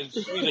like, yeah, he's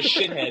a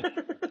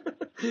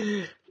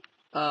shithead.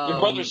 Your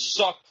brother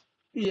sucked.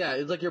 Yeah,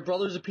 it's like, your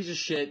brother's a piece of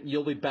shit,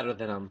 you'll be better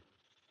than him.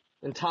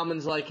 And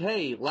Tommen's like,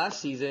 hey, last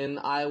season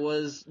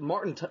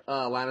Martin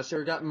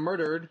Lannister got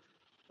murdered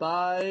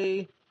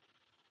by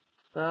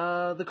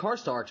the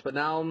Karstarks, but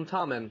now I'm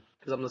Tommen,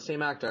 because I'm the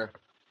same actor.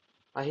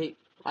 I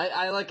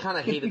like kind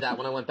of hated that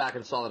when I went back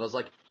and saw it. I was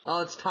like,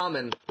 oh, it's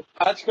Tommen.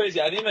 That's crazy.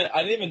 I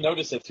didn't even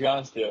notice it, to be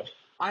honest with you.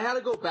 I had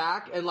to go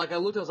back and like I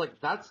looked, I was like,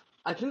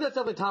 I think that's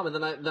definitely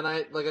Tommen. Then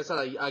I like I said,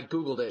 I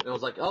Googled it and I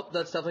was like, oh,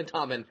 that's definitely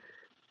Tommen.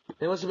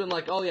 It must have been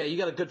like, oh yeah, you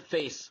got a good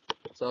face.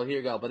 So here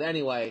you go. But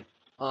anyway,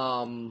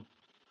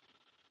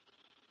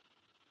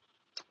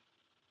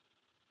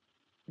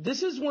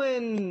 this is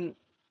when,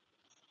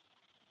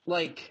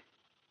 like,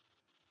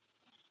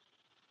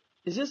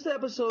 is this the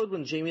episode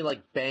when Jaime,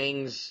 like,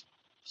 bangs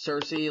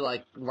Cersei,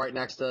 like, right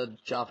next to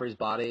Joffrey's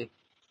body?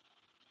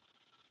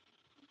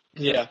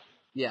 Yeah.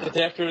 Yeah. It's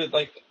after,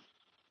 like,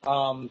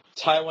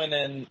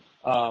 Tywin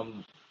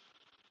and,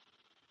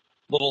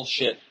 little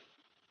shit.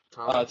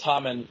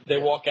 Tommen, they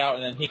walk out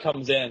and then he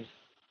comes in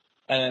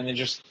and then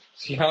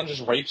he kind of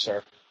just rapes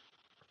her.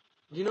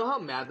 You know how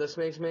mad this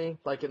makes me?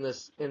 Like in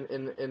this,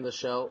 in the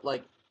show?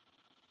 Like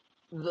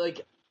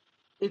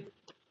it,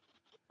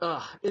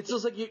 it's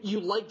just like you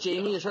like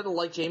Jaime, you try to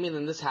like Jaime and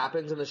then this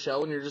happens in the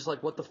show and you're just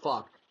like, what the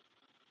fuck?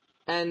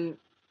 And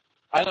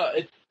I know,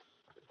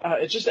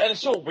 it's just, and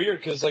it's so weird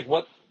because like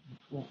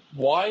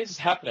why is this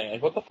happening?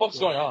 Like what the fuck's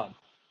going on?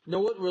 You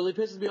know what really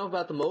pisses me off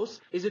about the most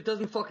is it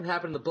doesn't fucking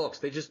happen in the books.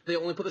 They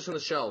only put this in the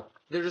show.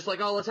 They're just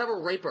like, oh, let's have a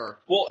raper.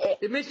 Well,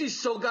 it makes me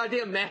so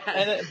goddamn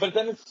mad. But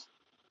then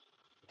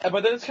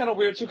it's kind of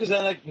weird too because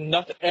then like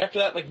nothing after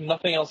that, like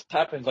nothing else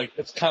happens. Like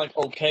it's kind of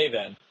like okay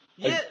then.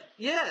 Like,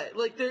 yeah.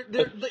 Like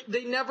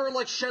they never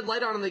like shed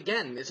light on it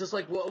again. It's just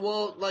like,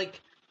 well, like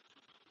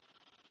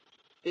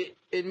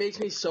it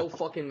makes me so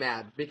fucking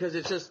mad because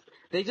it's just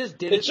they just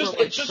did it.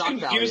 It's just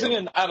confusing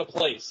and out of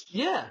place.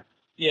 Yeah.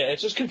 Yeah,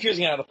 it's just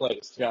confusing out of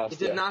place, to be honest.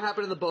 It did not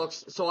happen in the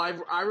books, so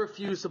I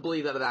refuse to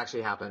believe that it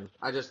actually happened.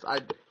 I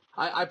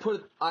put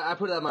it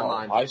out of my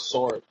mind. I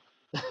saw it.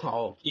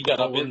 Oh, He got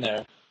up we're- in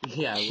there.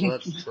 Yeah, well,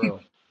 that's true.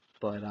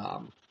 But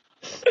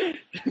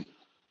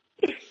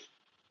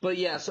but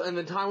yeah. So and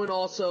then Tywin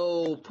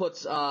also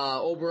puts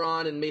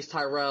Oberyn and Mace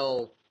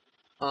Tyrell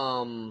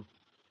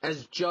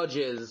as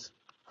judges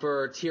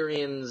for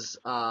Tyrion's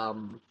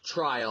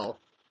trial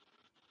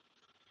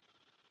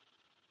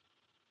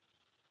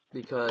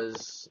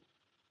because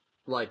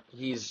like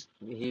he's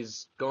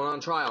going on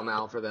trial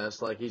now for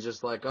this. Like he's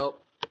just like, oh,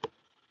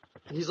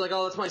 he's like,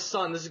 oh, that's my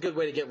son. This is a good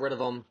way to get rid of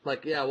him.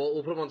 Like, yeah,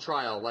 we'll put him on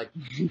trial. Like,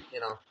 you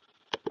know.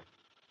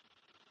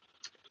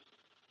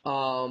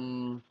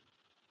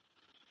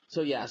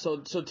 So yeah, so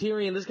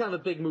Tyrion, this is kind of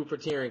a big move for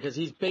Tyrion because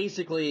he's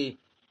basically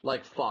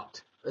like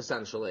fucked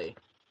essentially,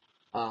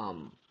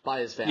 by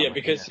his family. Yeah,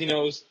 because he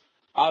knows.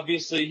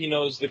 Obviously, he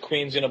knows the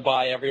Queen's gonna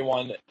buy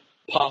everyone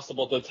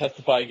possible to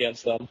testify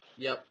against them.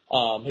 Yep.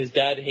 His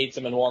dad hates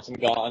him and wants him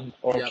gone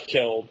or Yep.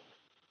 killed.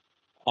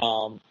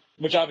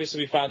 Which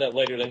obviously we found out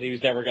later that he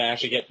was never gonna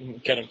actually get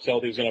him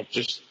killed. He was gonna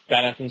just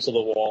ban him to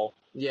the wall.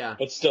 Yeah.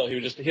 But still, he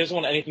doesn't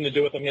want anything to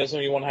do with him. He doesn't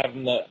even want to have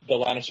him the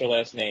Lannister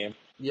last name.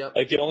 Yep.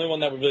 Like the only one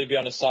that would really be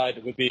on his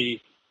side would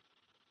be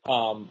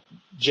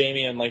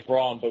Jaime and like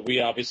Braun, but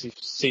we obviously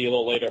see a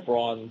little later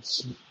Braun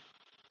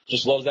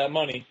just loves that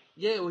money.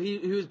 Yeah, well, he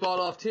was bought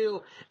off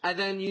too, and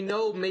then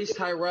Mace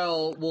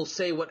Tyrell will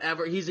say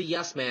whatever. He's a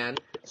yes man,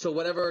 so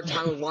whatever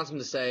Tywin wants him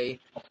to say,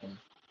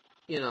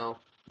 No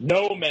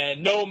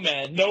man, no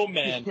man, no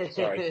man.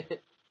 Sorry.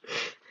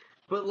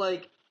 But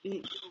like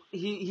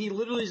he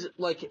literally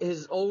like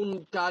his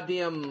own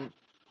goddamn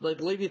like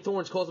Lady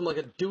Thorns calls him like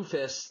a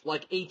doofus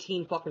like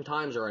 18 fucking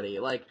times already.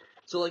 Like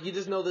so like you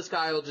just know this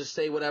guy will just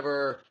say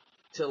whatever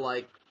to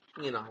like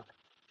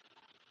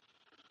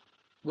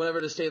whatever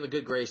to stay in the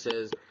good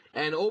graces.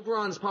 And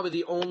Oberyn's probably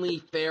the only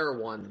fair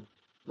one.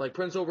 Like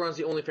Prince Oberyn's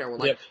the only fair one.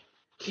 Like Yep.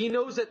 he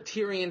knows that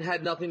Tyrion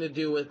had nothing to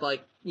do with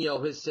like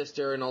his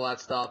sister and all that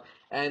stuff,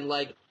 and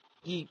like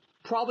he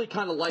probably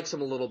kind of likes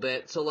him a little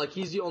bit. So like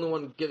he's the only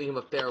one giving him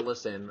a fair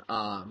listen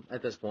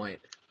at this point,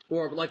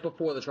 or like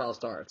before the trial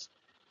starts.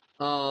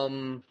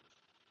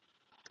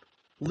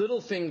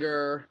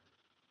 Littlefinger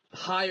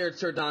hired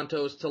Ser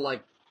Dantos to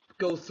like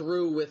go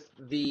through with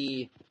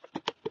the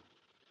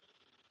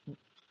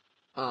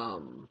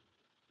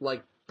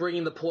like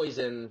bringing the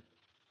poison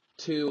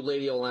to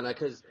Lady Olenna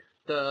because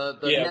the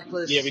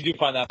necklace. Yeah, we do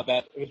find out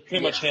that it was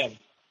pretty much him.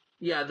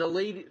 Yeah, the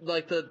lady,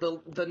 like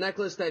the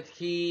necklace that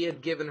he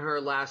had given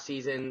her last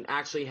season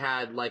actually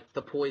had like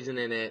the poison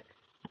in it,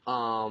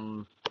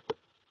 and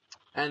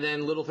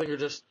then Littlefinger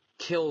just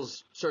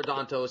kills Ser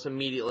Dantos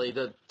immediately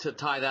to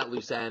tie that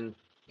loose end,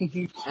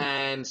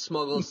 and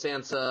smuggles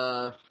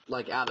Sansa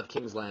like out of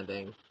King's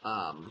Landing,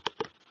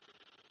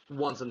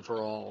 once and for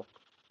all.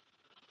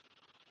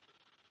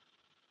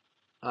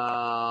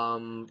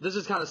 This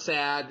is kind of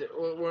sad.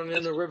 When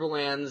in the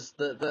Riverlands,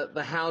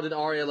 the Hound and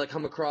Arya like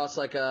come across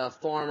like a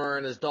farmer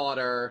and his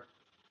daughter,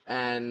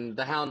 and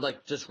the Hound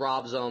like just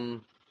robs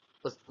them,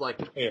 like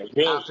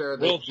after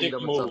they feed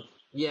him and stuff.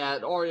 Yeah,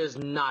 Arya's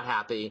not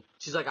happy.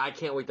 She's like, I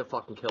can't wait to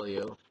fucking kill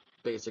you,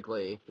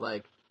 basically.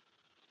 Like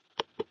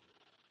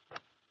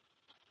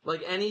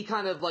any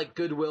kind of like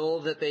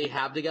goodwill that they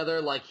have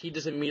together, like he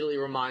just immediately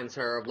reminds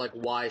her of like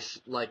why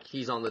like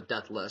he's on the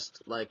death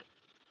list, like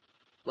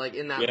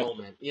in that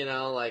moment,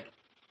 like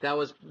that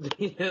was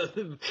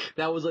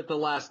that was like the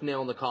last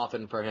nail in the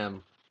coffin for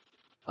him,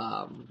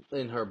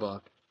 in her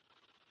book.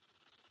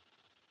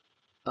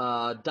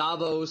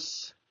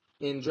 Davos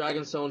in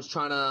Dragonstone's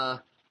trying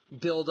to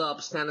build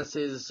up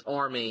Stannis'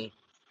 army,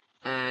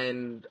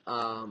 and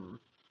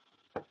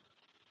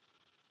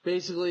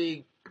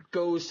basically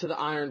goes to the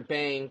Iron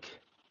Bank,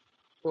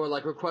 or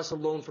like requests a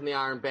loan from the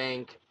Iron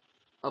Bank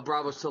of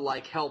Bravos to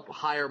like help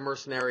hire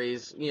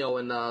mercenaries, in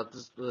the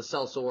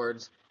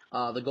sellswords,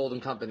 the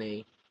Golden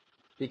Company,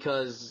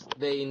 because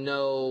they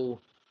know,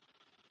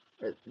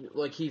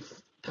 like he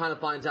kind of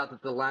finds out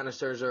that the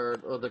Lannisters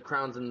or the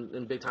Crown's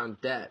in big time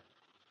debt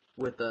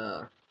with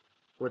the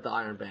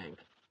Iron Bank.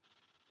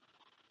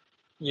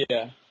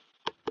 Yeah.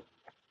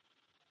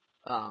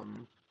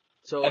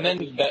 So and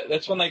then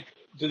that's when like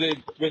do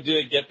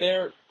they get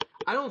there?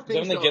 I don't think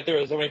when they get there,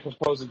 is that when he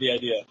proposes the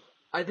idea?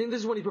 I think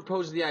this is when he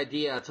proposed the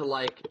idea to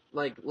like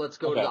let's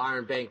go to the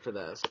Iron Bank for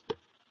this.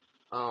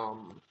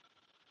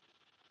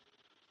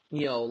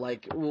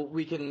 Like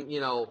we can,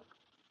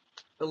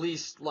 at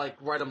least like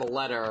write him a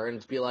letter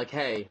and be like,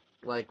 hey,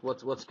 like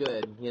what's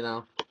good,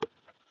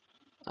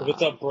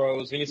 What's up,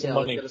 bros? We need some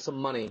money. Let's get us some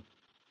money.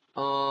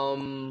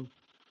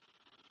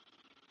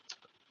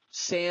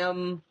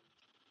 Sam,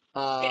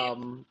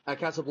 at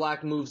Castle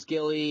Black moves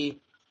Gilly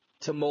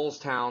to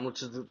Molestown,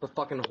 which is the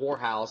fucking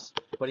whorehouse.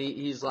 But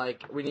he's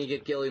like, we need to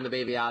get Gilly and the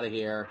baby out of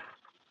here.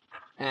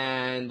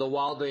 And the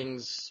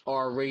Wildlings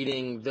are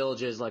raiding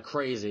villages like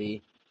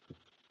crazy.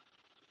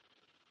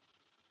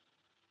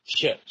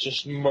 Shit,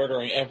 just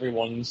murdering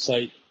everyone in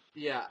sight.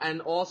 Yeah,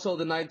 and also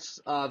the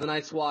Night's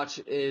Watch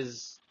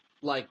is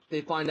like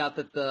they find out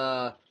that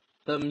the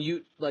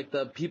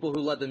people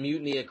who led the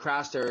mutiny at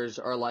Craster's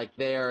are like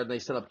there, and they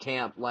set up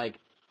camp, like,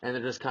 and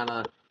they're just kind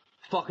of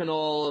fucking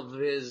all of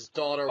his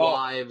daughter Oh.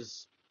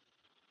 wives.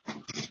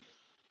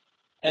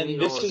 And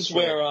this is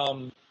where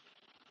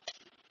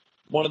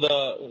one of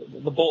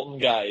the Bolton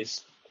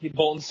guys,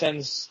 Bolton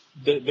sends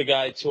the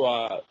guy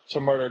to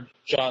murder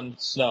Jon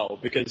Snow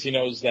because he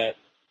knows that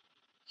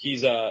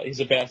he's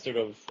a bastard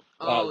of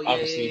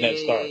obviously Ned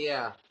Stark.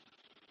 Yeah.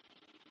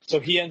 So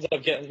he ends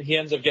up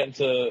getting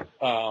to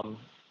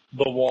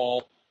the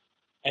wall,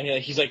 and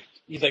he's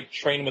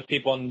training with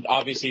people, and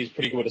obviously he's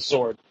pretty good with a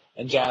sword.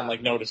 And Jon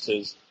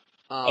notices,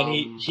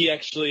 and he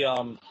actually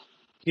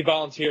he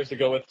volunteers to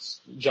go with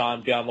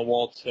Jon beyond the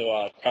wall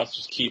to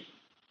Croucher's Keep,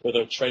 where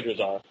the traitors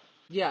are.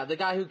 Yeah, the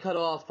guy who cut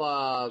off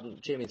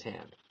Jaime's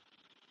hand.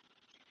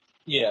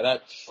 Yeah,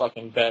 that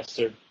fucking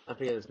bastard. I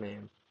forget his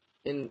name.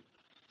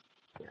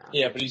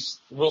 Yeah, but he's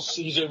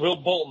a real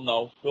Bolton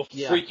though, real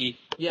freaky.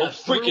 Yeah, real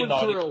freaking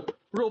naughty.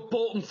 Real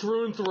Bolton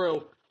through and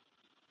through.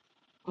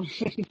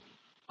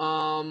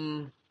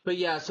 But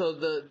yeah, so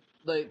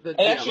like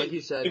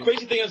you said, the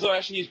crazy thing is though,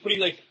 actually,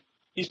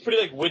 he's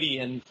pretty witty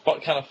and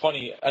kind of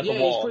funny at the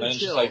wall, and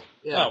he's it's pretty just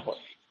chill. no, but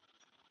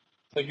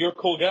like you're a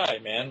cool guy,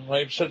 man.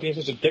 Why shut being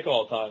such a dick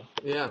all the time?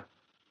 Yeah.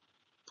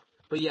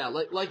 But yeah,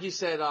 like you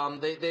said,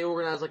 they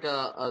organized like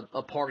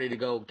a party to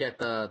go get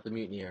the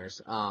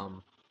mutineers,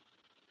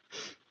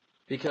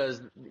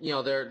 because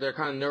they're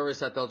kind of nervous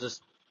that they'll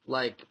just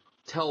like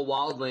tell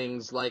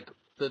wildlings like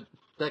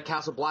that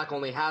Castle Black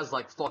only has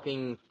like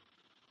fucking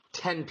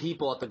 10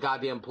 people at the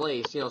goddamn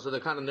place, so they're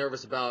kind of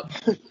nervous about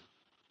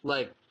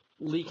like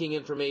leaking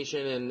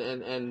information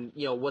and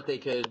what they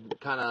could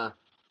kind of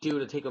do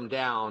to take them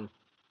down.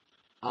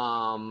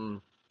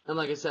 And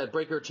like I said,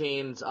 break her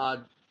chains.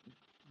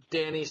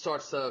 Dany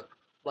starts to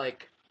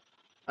like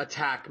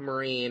attack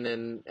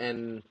Meereen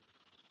and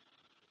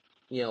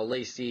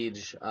lay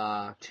siege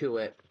to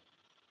it.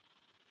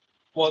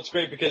 Well, it's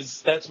great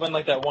because that's when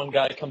like that one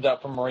guy comes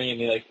out from Meereen and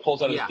he like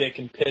pulls out his dick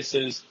and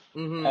pisses,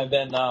 and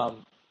then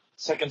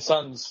Second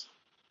Sons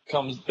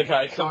the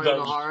guy comes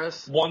out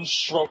Naharis. One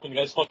stroke and the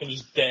guy's fucking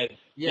just dead.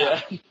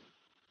 Yeah.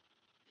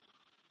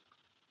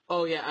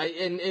 Oh yeah,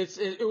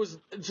 it was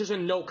just a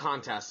no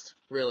contest,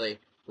 really.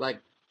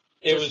 Like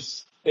it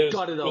was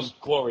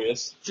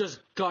glorious. Just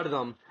gutted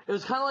them. It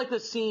was kind of like the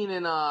scene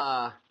in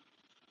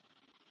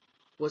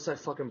what's that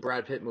fucking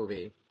Brad Pitt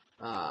movie?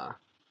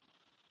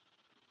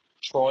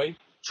 Troy,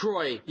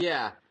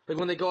 yeah. Like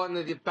when they go out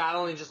into the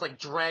battle and he just like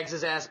drags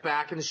his ass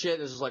back and shit,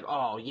 and it's just like,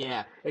 oh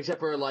yeah. Except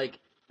for like,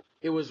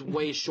 it was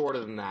way shorter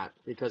than that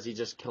because he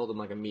just killed him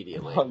like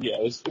immediately. Oh yeah,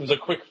 it was a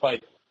quick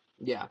fight.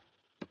 Yeah.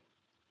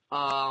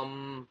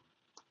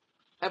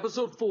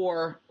 Episode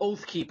 4,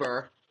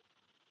 Oathkeeper.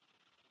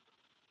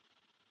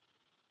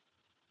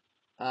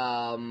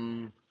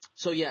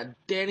 So yeah,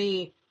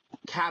 Dany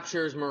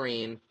captures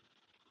Meereen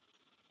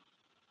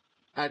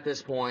at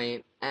this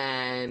point,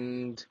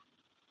 and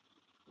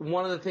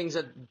one of the things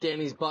that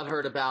Dany's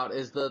butthurt about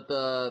is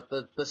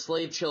the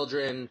slave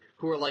children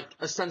who are like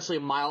essentially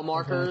mile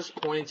markers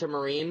pointing to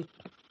Meereen.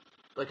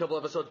 Like a couple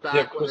episodes back,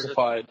 yeah,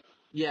 crucified.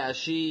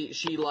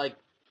 She like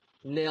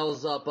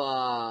nails up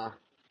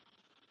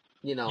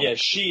Yeah,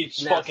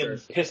 she's fucking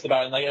pissed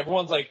about it. And, like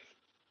everyone's like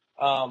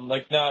no,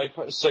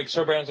 it's like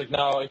Sir Baron's like,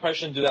 no, you probably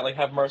shouldn't do that. Like,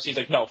 have mercy. He's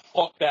like, no,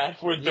 fuck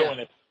that. We're doing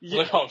it. Yeah.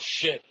 Like, oh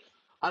shit.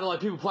 I don't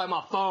like people playing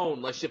my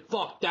phone. Like, shit,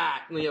 fuck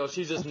that.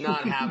 She's just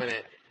not having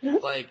it.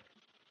 Like,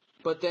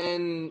 but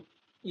then,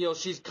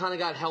 she's kind of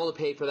got hell to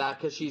pay for that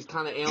because she's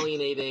kind of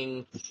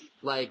alienating.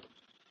 Like,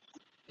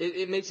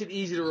 it makes it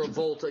easy to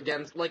revolt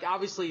against. Like,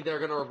 obviously they're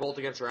gonna revolt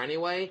against her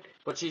anyway,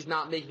 but she's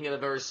not making it a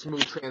very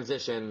smooth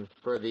transition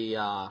for the.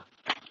 No,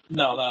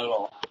 not at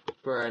all.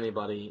 For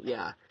anybody,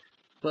 yeah.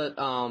 But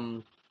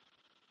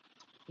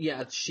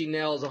yeah, she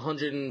nails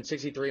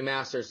 163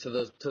 masters to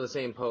the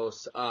same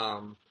post.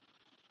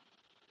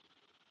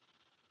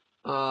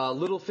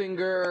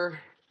 Littlefinger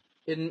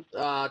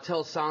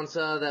tells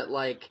Sansa that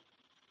like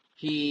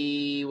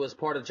he was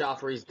part of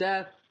Joffrey's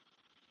death,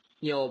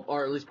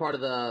 or at least part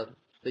of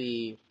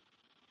the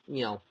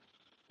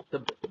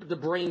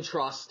brain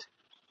trust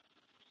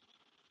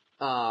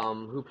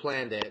who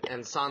planned it,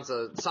 and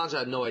Sansa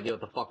had no idea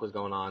what the fuck was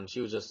going on.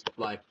 She was just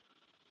like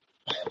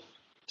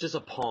just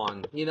a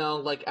pawn,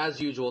 like as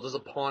usual, just a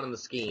pawn in the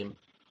scheme.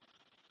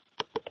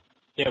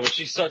 Yeah, but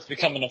she starts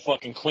becoming a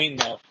fucking queen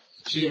now.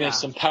 She makes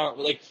some power.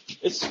 Like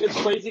it's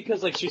crazy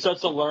because like she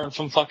starts to learn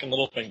from fucking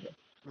Littlefinger,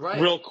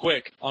 real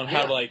quick on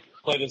how to like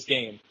play this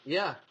game.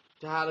 Yeah,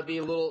 to how to be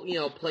a little,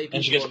 play people.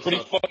 And she gets pretty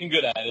fucking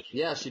good at it.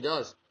 Yeah, she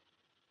does.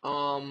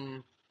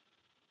 And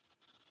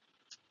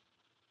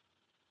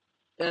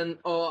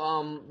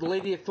the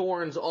Lady of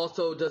Thorns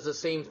also does the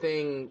same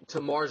thing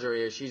to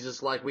Marjorie. She's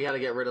just like, we had to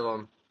get rid of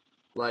him.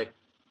 Like,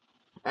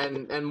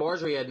 and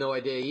Marjorie had no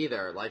idea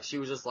either. Like, she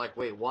was just like,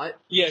 wait, what?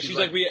 Yeah, she's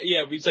like,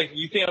 he's like,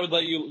 you think I would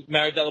let you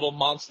marry that little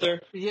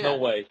monster? Yeah. No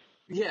way.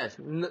 Yes,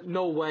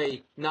 no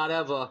way, not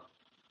ever.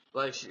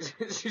 Like, she's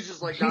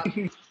just like,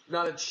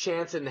 not a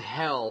chance in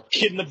hell.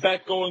 Kid in the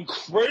back going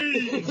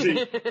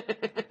crazy.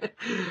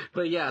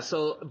 But yeah,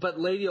 but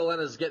Lady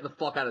Olenna's getting the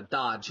fuck out of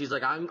Dodge. She's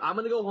like, I'm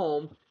gonna go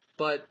home,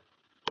 but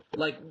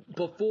like,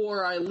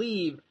 before I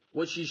leave,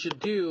 what you should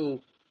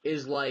do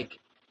is, like,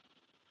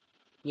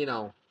 you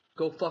know,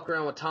 go fuck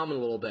around with Tommen a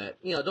little bit.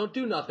 You know, don't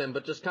do nothing,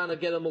 but just kind of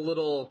get him a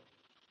little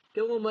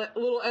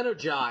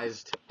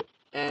energized,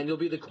 and you'll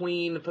be the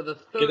queen for the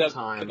third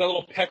time. Get that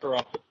little pecker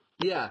up.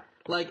 Yeah,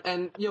 like,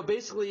 and, you know,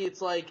 basically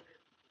it's like,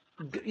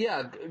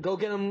 go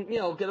get him, you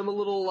know, get him a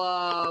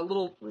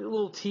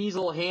little tease, a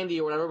little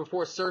handy or whatever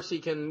before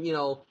Cersei can, you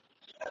know,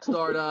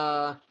 start,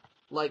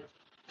 like,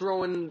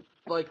 throwing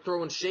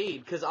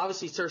shade, because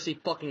obviously Cersei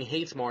fucking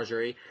hates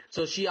Marjorie,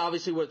 so she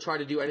obviously would try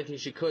to do anything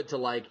she could to,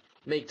 like,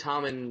 make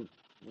Tommen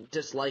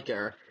dislike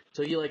her.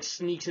 So she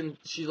sneaks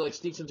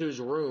into his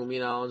room, you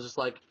know, and just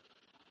like,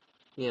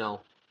 you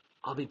know,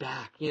 I'll be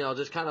back, you know,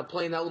 just kind of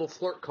playing that little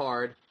flirt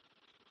card.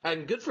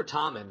 And good for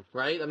Tommen,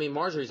 right? I mean,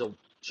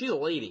 she's a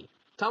lady.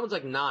 Tommen's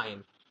like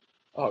 9.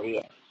 Oh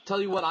yeah.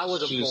 Tell you what, I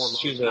wasn't born when I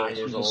was 9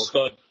 years old. She's a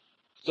stud.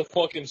 She's a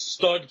fucking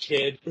stud,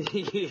 kid.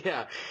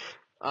 Yeah.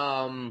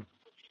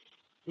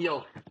 You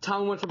know,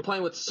 Tommen went from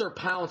playing with Sir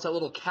Pounce, that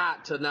little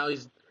cat, to now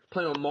he's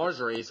playing with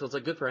Marjorie, so it's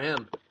like good for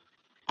him.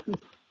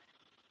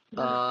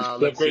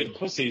 They're great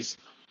pussies.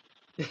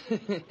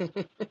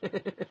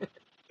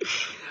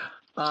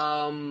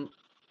 Tyrion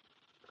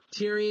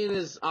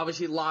is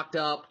obviously locked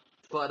up,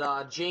 but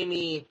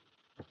Jaime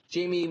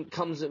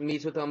comes and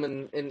meets with him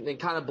and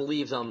kind of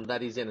believes him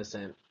that he's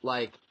innocent.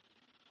 Like,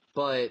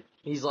 but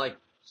he's like,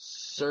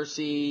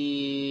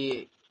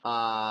 Cersei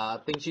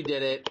thinks you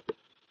did it,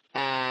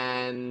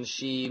 and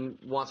she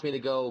wants me to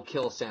go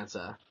kill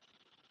Sansa.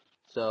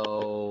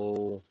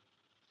 So,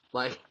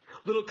 like,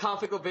 little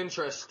conflict of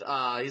interest.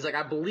 He's like,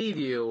 I believe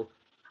you,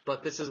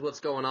 but this is what's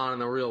going on in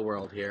the real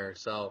world here.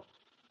 So,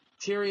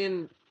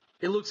 Tyrion,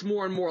 it looks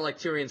more and more like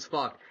Tyrion's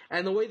fucked.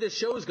 And the way this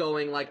show's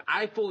going, like,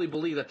 I fully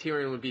believe that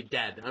Tyrion would be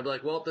dead. I'd be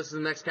like, well, this is the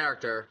next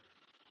character.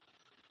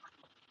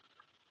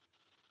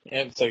 Yeah,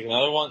 it's like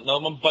another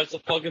one bites the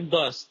fucking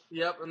dust.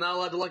 Yep, I'm not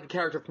allowed to like a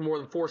character for more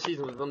than 4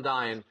 seasons with them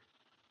dying.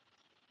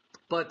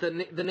 But the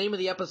name of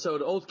the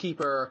episode,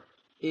 Oathkeeper,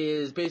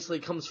 is basically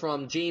comes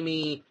from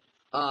Jaime,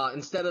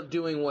 instead of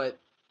doing what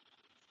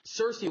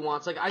Cersei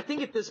wants, like, I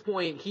think at this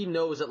point he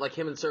knows that, like,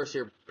 him and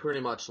Cersei are pretty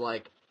much,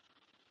 like,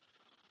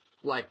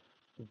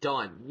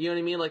 done. You know what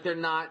I mean? Like, they're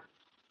not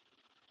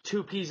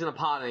 2 peas in a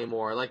pod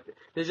anymore. Like,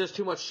 there's just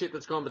too much shit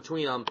that's gone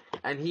between them.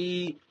 And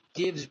he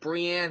gives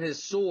Brienne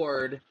his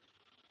sword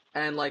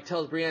and, like,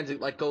 tells Brienne to,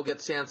 like, go get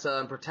Sansa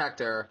and protect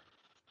her.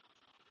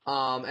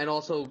 And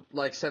also,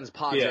 like, sends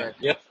Podrick.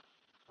 Yeah, yep.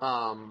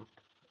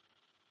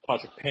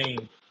 Podrick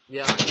Payne.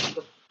 Yeah.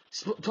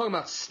 Talking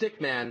about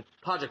stick, man.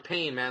 Podrick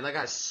Payne, man. That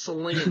guy's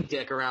slinging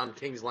dick around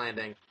King's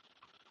Landing.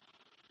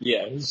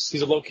 Yeah, he's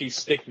a low-key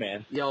stick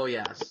man. Oh,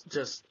 yes.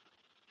 Just,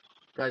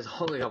 guy's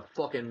hung like a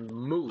fucking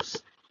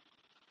moose.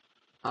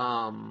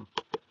 But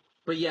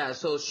yeah,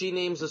 so she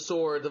names the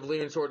sword, the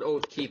Valyrian sword,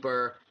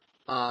 Oathkeeper,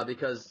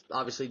 because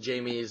obviously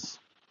Jaime's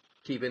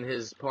keeping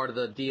his part of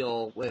the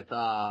deal with,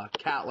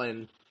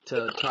 Catelyn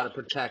to try to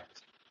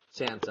protect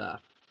Sansa.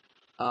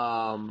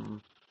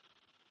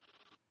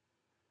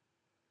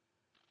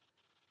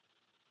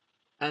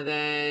 And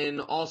then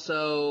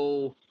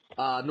also,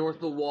 north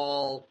of the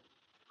wall,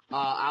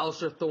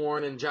 Alistair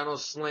Thorne and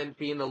Janos Slynt,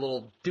 being the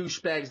little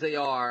douchebags they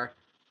are,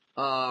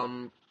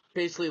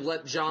 basically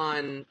let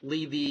Jon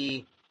lead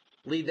the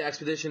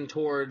expedition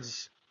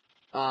towards,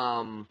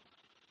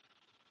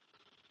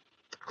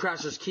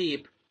 Craster's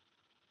Keep,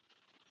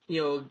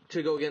 you know,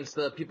 to go against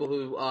the people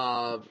who,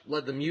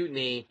 led the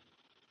mutiny.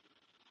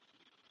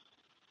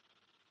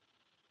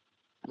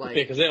 Like,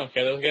 yeah, because they don't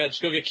care. They're like,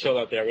 just go get killed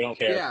out there. We don't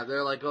care. Yeah,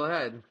 they're like, go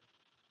ahead.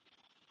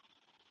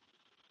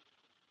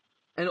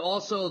 And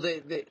also, they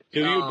do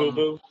you,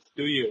 boo-boo?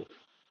 Do you?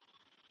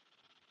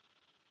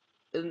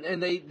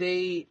 And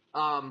they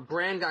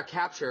Bran got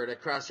captured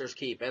at Craster's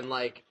Keep, and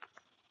like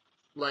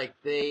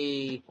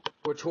they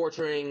were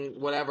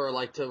torturing whatever,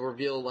 like, to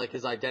reveal, like,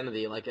 his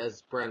identity, like,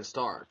 as Bran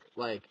Stark,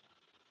 like,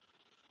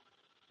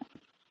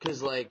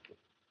 cause, like,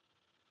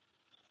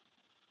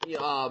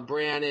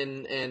 Bran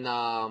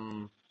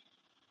and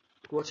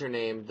what's her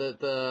name?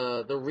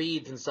 The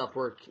Reeds and stuff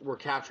were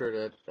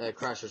captured at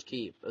Craster's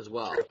Keep as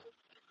well.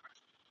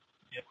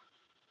 Yep.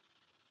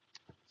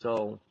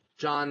 So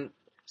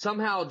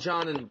somehow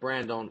Jon and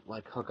Bran don't,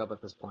 like, hook up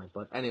at this point,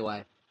 but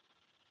anyway.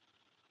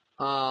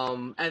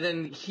 And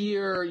then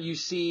here you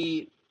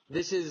see,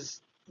 this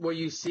is where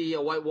you see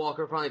a White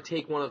Walker probably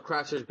take one of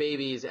Craster's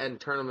babies and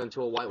turn him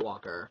into a White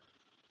Walker.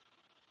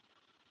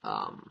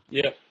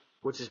 Yeah.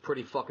 Which is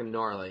pretty fucking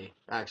gnarly,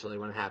 actually,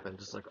 when it happened.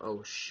 Just like,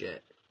 oh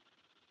shit.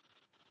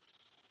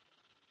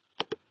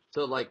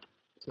 So, like,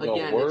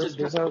 again, word? it just...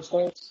 This is how it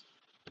starts?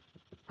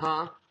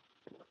 Huh?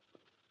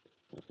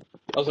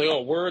 I was like,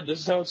 oh, word? This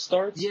is how it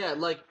starts? Yeah,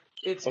 like,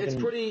 it's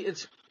pretty...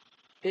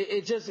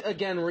 It just,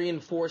 again,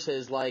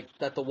 reinforces, like,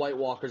 that the White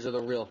Walkers are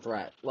the real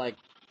threat. Like,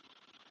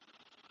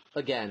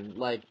 again,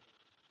 like,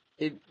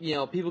 you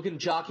know, people can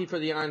jockey for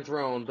the Iron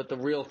Throne, but the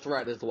real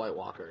threat is the White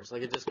Walkers.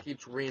 Like, it just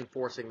keeps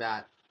reinforcing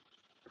that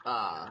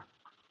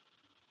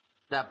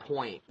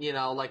point. You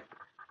know, like,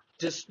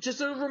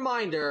 just a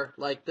reminder,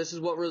 like, this is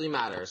what really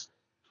matters.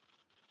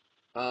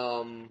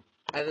 And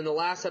then the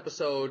last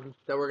episode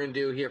that we're gonna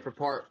do here for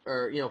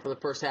for the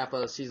first half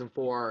of season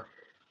 4,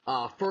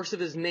 first of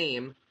his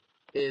name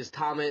is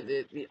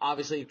Tommen.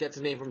 Obviously, it gets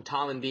his name from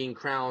Tommen being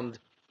crowned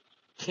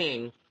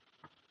king.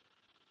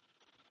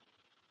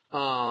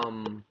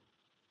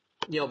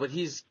 But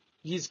he's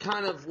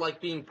kind of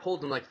like being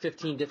pulled in like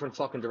 15 different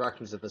fucking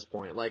directions at this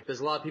point. Like,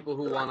 there's a lot of people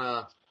who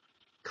wanna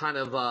kind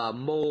of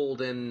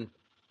mold and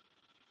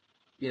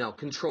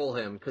control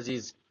him because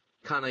he's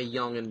kind of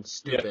young and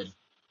stupid. Yeah.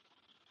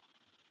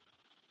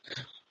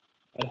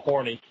 And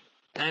horny.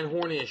 And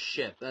horny as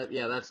shit.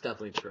 That's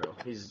definitely true.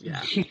 He's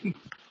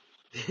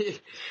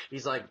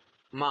he's like,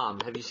 Mom,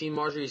 have you seen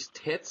Marjorie's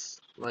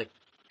tits? Like,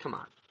 come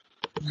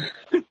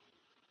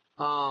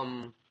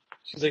on.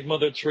 She's like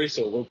Mother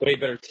Teresa with way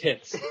better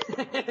tits.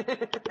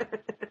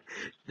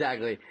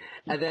 Exactly.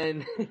 And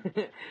then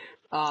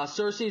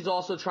Cersei's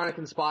also trying to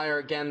conspire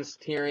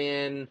against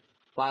Tyrion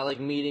by like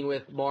meeting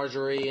with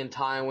Marjorie and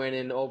Tywin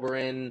and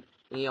Oberyn,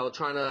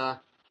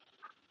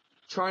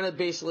 trying to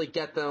basically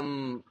get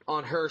them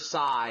on her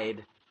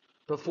side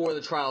before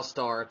the trial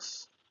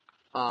starts.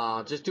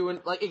 Just doing,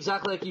 like,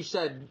 exactly like you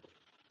said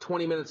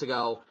 20 minutes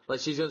ago.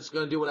 Like, she's just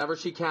going to do whatever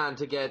she can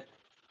to get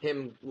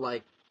him,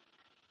 like,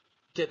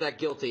 get that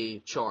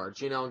guilty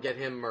charge, and get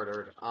him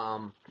murdered.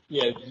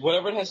 Yeah,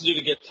 whatever it has to do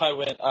to get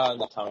Tyrion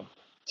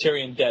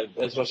dead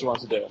is what she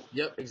wants to do.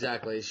 Yep,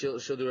 exactly. She'll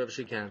do whatever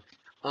she can.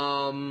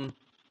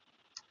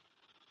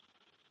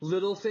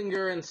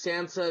 Littlefinger and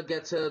Sansa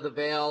get to the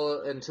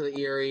Vale and to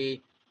the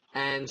Eyrie,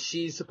 and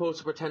she's supposed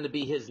to pretend to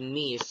be his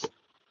niece,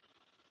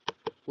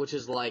 which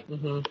is like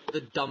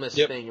the dumbest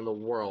thing in the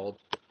world.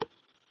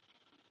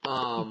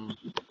 And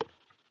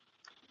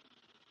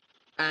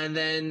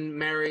then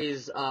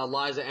marries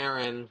Lysa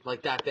Arryn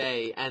like that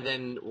day, and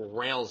then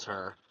rails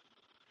her.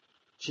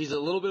 She's a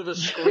little bit of a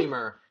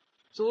screamer.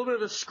 She's a little bit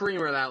of a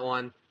screamer, that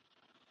one.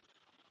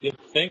 You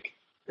think?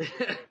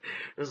 It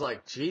was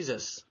like,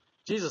 Jesus,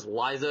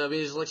 Lysa. I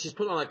mean, it's like she's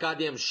putting on a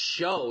goddamn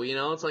show,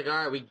 It's like, all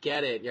right, we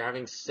get it. You're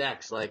having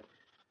sex, like,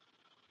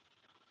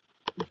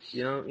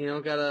 you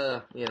don't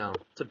gotta,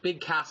 it's a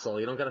big castle.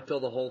 You don't gotta fill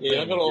the whole thing.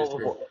 Yeah, I'm gonna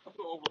overboard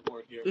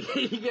here.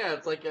 Yeah,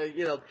 it's like,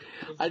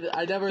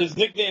 I never. His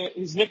nickname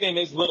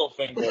is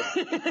Littlefinger.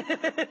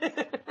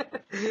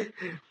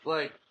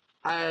 Like,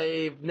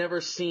 I've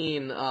never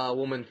seen a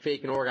woman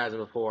fake an orgasm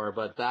before,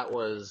 but that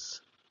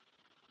was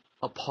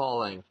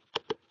appalling.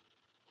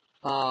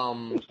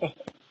 And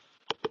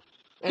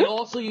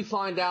also you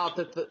find out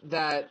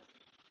that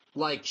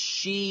like,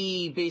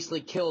 she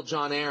basically killed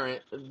Jon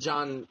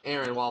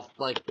Arryn while,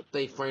 like,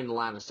 they framed the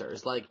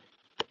Lannisters. Like,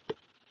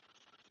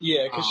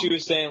 yeah, because she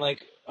was saying,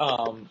 like,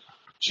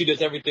 she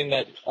does everything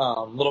that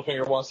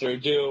Littlefinger wants her to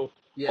do,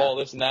 all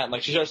this and that, and,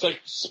 like, she starts, like,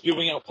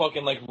 spewing out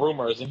fucking, like,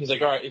 rumors, and he's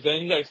like, alright, if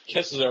then he, like,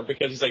 kisses her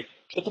because he's like,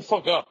 shut the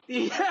fuck up.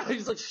 Yeah,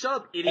 he's like, shut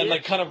up, idiot. And,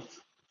 like, kind of,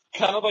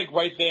 like,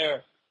 right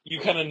there,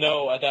 you kind of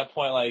know at that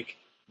point, like,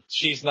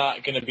 she's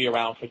not gonna be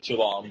around for too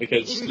long,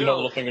 because,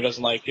 Littlefinger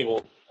doesn't like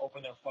people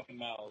open their fucking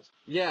mouths.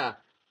 Yeah.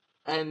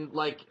 And,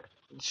 like,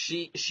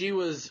 she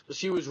was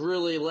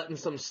really letting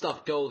some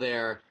stuff go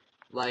there.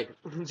 Like,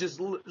 just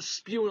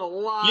spewing a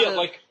lot Yeah, of...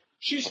 like,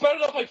 she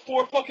spouted out, like,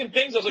 4 fucking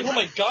things. I was like, oh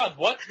my god,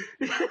 what?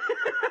 I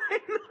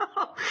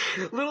know.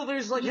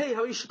 Littlefinger's like, hey,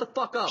 how you shut the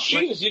fuck up?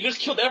 Jesus, like, you just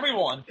killed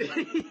everyone.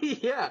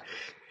 Yeah.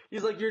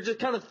 He's like, you're just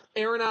kind of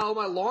airing out all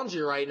my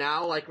laundry right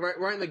now, like,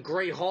 right in the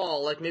Great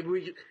Hall. Like, maybe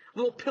we...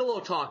 little pillow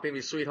talk,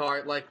 maybe,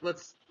 sweetheart. Like,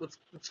 let's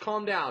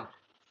calm down.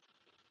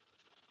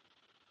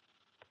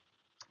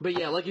 But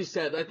yeah, like you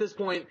said, at this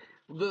point,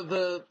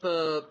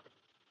 the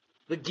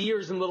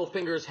gears in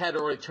Littlefinger's head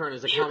already turned.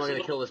 He's like, how am I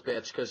gonna kill this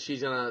bitch? Because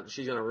she's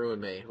gonna ruin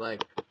me.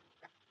 Like,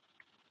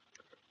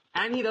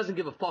 and he doesn't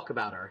give a fuck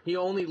about her. He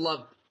only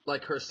loved,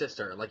 like, her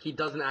sister. Like, he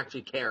doesn't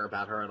actually care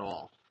about her at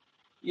all.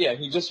 Yeah,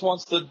 he just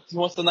wants the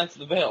Knights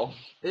of the Vale.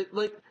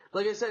 Like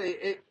I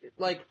said,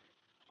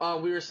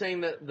 we were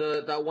saying that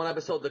that one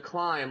episode, The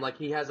Climb, like,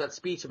 he has that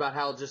speech about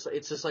how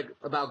it's just like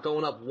about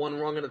going up one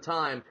rung at a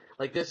time.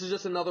 Like, this is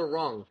just another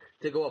rung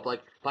to go up.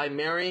 Like, by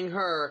marrying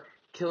her,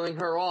 killing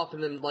her off,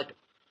 and then, like,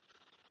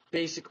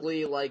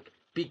 basically, like,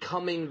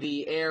 becoming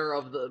the heir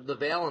of the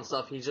Vale and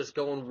stuff, he's just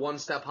going one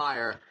step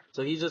higher.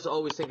 So he's just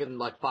always thinking,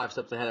 like, 5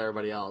 steps ahead of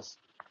everybody else.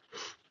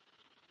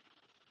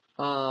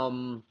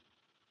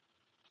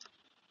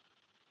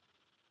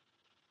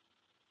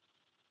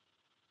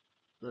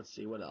 Let's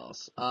see, what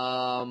else?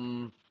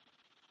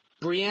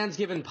 Brienne's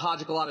giving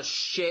Podrick a lot of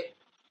shit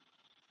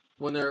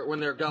when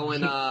they're going,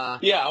 Yeah,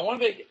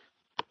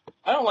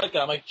 I don't like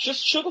that. I'm like,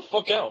 just chill the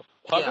fuck out.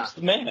 Podrick's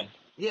the man.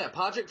 Yeah,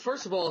 Podrick,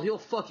 first of all, he'll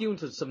fuck you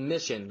into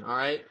submission,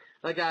 alright?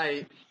 That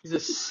guy, he's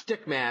a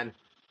stick man.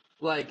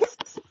 Like...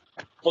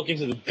 fuck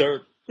into the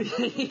dirt.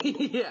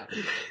 Yeah.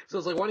 So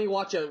it's like, why don't you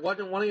watch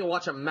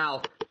a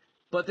mouth?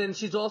 But then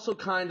she's also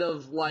kind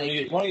of like...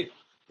 You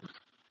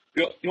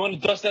want to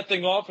dust that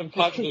thing off and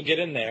Podrick will get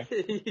in there.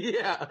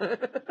 Yeah.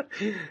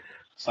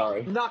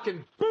 Sorry.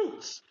 Knocking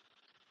boots!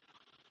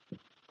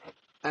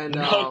 And,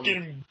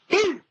 knocking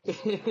boots!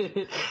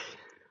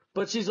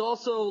 But she's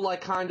also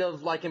like kind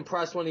of like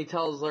impressed when he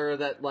tells her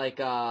that like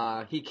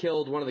he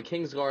killed one of the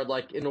Kingsguard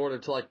like in order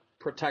to like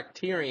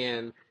protect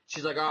Tyrion.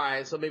 She's like, all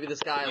right, so maybe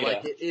this guy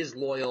like is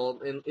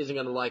loyal and isn't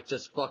gonna like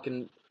just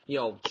fucking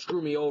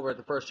screw me over at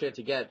the first chance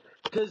you get.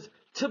 Because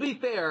to be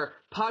fair,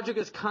 Podrick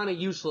is kind of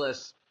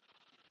useless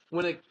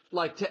when it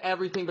like to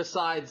everything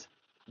besides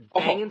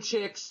banging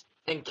chicks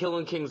and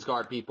killing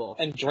Kingsguard people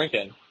and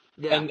drinking.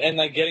 Yeah. And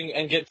like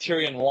get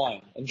Tyrion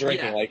wine and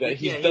drinking Yeah. like that.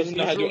 He Yeah, doesn't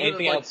know how to do real good at,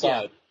 anything like,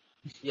 outside.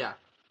 Yeah.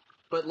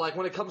 But like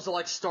when it comes to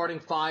like starting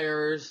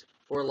fires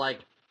or like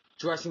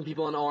dressing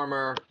people in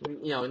armor,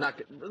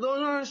 not those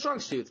aren't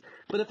strong suits.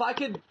 But if I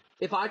could,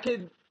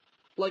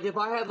 like if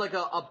I had like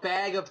a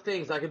bag of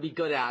things I could be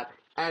good at,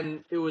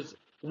 and it was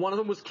one of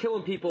them was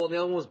killing people and the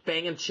other one was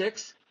banging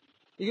chicks,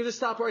 you can just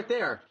stop right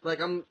there. Like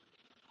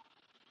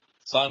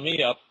Sign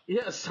me up.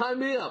 Yeah, sign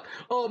me up.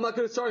 Oh, I'm not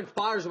good at starting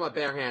fires with my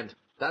bare hand.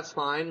 That's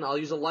fine. I'll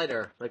use a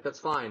lighter. Like that's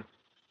fine.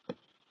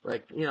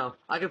 Like,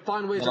 I can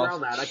find ways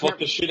around that. I fuck can't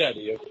the shit out of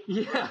you.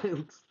 Yeah,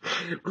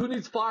 who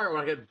needs fire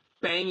when I could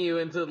bang you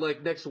into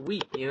like next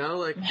week?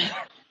 Like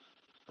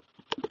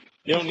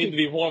you don't need to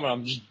be warm.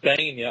 I'm just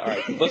banging you. All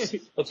right,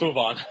 let's move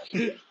on.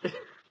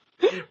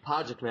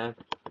 Podrick, man,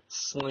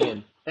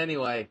 slinging.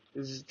 Anyway,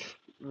 it's just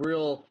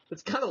real.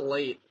 It's kind of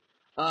late.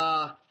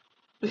 What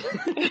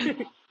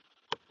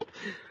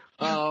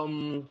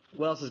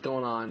else is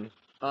going on?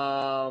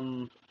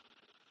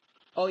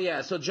 Oh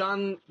yeah, so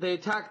John, they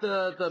attack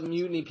the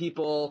mutiny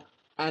people.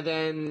 And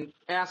then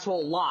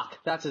asshole Locke,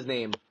 that's his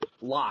name,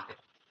 Locke.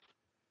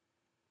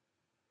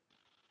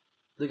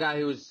 The guy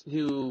who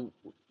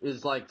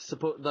is like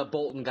the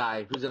Bolton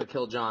guy who's gonna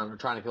kill John or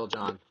trying to kill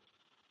John.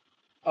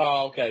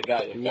 Oh, okay,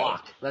 got you.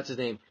 Locke, that's his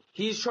name.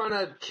 He's trying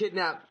to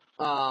kidnap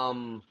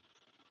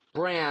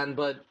Bran,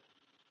 but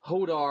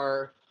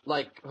Hodor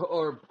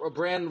or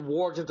Bran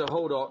wargs into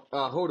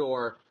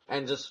Hodor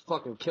and just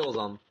fucking kills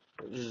him.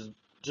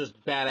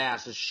 Just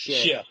badass as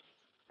shit. Yeah.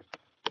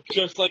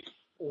 Just like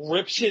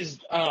rips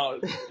his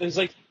his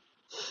like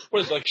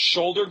what is it, like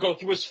shoulder go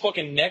through his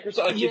fucking neck or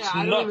something? Like, it's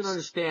I nuts. don't even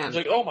understand. It's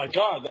like, oh my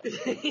god.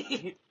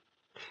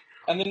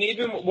 And then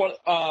even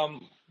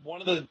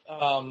one of the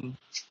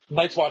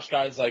Night's Watch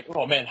guys like,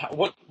 oh man,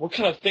 what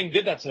kind of thing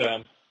did that to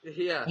him?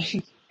 Yeah.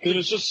 It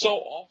was just so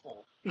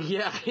awful.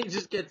 Yeah, he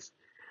just gets.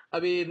 I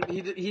mean,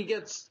 he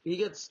gets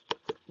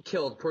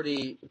killed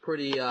pretty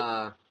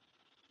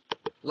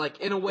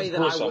like in a way that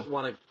I wouldn't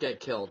want to get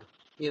killed.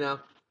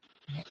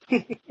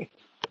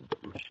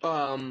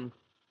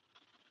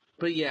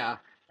 But yeah,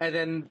 and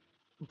then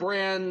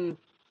Bran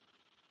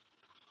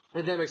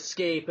and them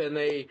escape, and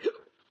they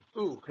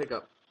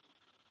hiccup.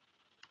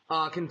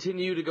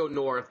 Continue to go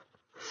north,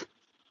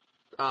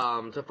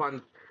 to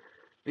find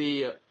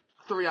the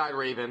three-eyed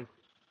raven,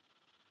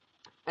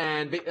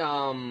 and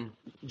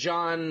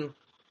John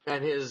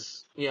and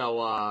his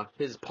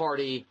his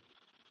party,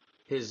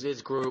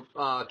 his group,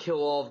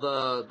 kill all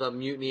the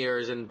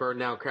mutineers and burn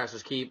down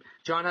Craster's Keep.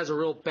 John has a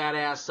real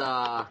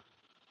badass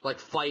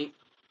fight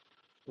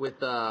with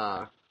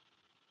the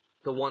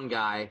one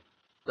guy,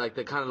 like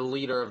the kind of the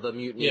leader of the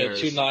mutineers.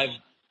 two-knife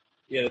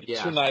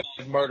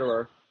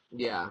murderer.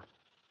 Yeah.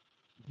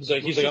 He's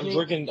like I'm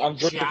drinking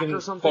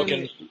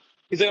fucking.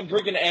 He's like, I'm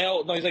drinking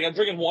ale. No, he's like, I'm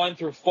drinking wine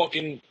through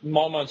fucking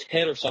Marmont's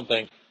head or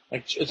something.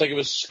 Like, it's like it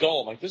was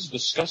skull. I'm like, this is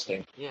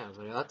disgusting. Yeah, I was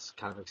like, that's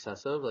kind of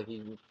excessive. Like,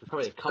 you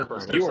probably a cup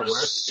burner. You are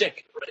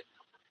sick.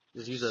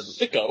 Just use a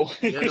sicko.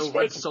 You know,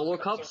 red Solo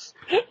cups.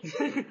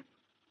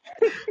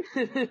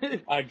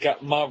 I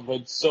got my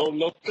red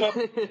Solo cup.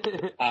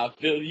 I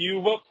fill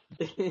you up.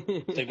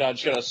 It's like, I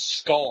just got a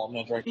skull I'm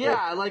gonna drink.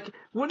 Yeah, like,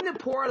 wouldn't it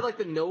pour out of, like,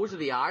 the nose or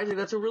the eyes? Like,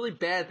 that's a really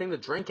bad thing to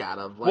drink out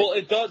of. Like, well,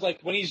 it does. Like,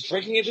 when he's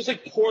drinking, it just,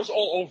 like, pours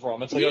all over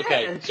him. It's like,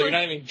 okay, so you're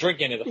not even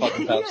drinking any of the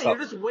fucking bad stuff.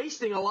 You're just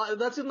wasting a lot.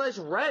 That's a nice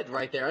red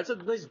right there. That's a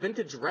nice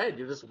vintage red.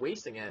 You're just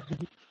wasting it.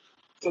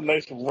 It's a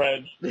nice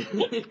red.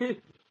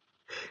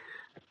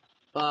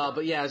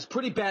 But yeah, it's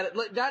pretty bad.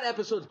 Like, that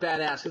episode's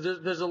badass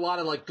because there's a lot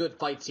of like good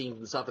fight scenes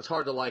and stuff. It's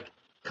hard to like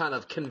kind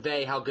of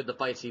convey how good the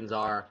fight scenes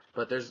are,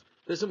 but there's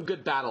some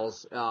good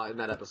battles in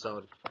that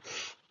episode.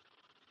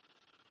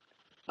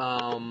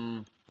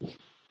 And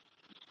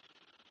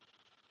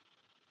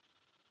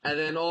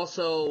then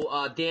also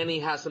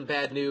Dany has some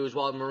bad news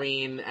while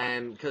Marine,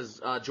 and because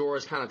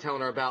Jorah's kind of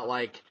telling her about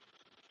like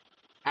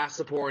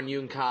Astapor and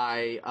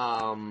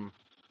Yunkai,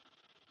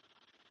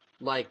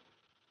 like.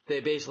 They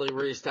basically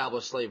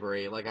reestablished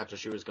slavery, like, after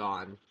she was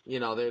gone. You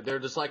know, they're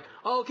just like,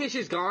 oh, okay,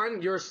 she's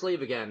gone, you're a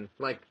slave again.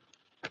 Like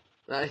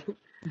that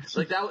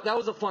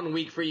was a fun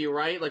week for you,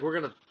 right? Like, we're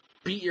gonna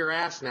beat your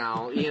ass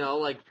now, you know,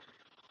 like,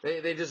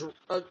 they just...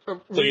 so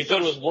you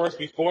thought it was worse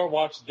before?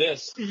 Watch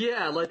this.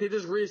 Yeah, like, they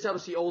just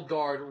reestablished the old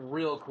guard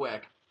real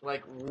quick.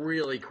 Like,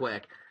 really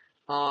quick.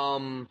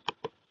 So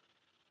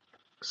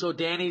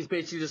Dany's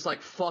basically just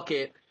like, fuck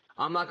it,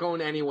 I'm not going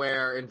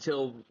anywhere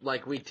until,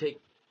 like, we take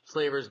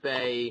Slaver's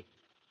Bay...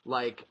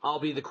 Like,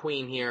 I'll be the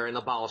queen here and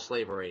abolish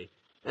slavery.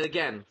 And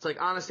again, it's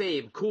like, Honest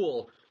Abe,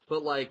 cool,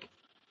 but like,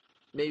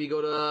 maybe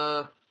go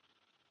to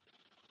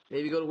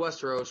maybe go to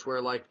Westeros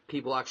where like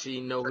people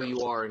actually know who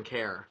you are and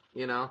care,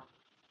 you know.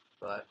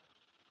 But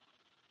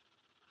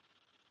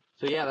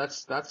so yeah,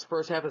 that's the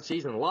first half of the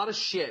season. A lot of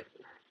shit.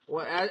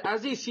 Well,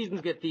 as these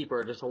seasons get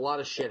deeper, just a lot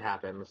of shit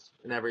happens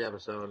in every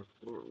episode.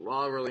 A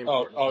lot of really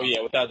important stuff.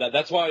 Yeah, without that,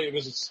 that's why it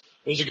was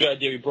a good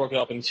idea we broke it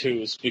up in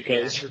twos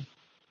because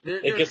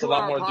it gets a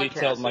lot more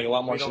detailed and like a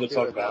lot more shit to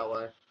talk about. That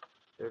way.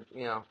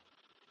 You know.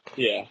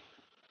 Yeah.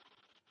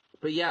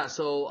 But yeah,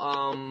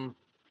 so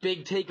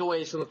big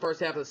takeaways from the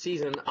first half of the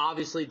season.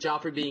 Obviously,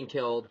 Joffrey being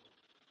killed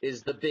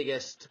is the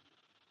biggest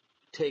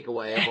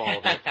takeaway of all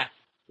of it.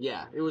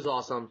 Yeah, it was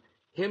awesome.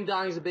 Him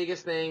dying is the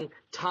biggest thing.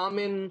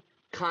 Tommen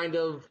kind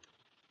of,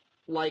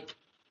 like,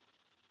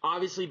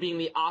 obviously being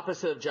the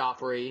opposite of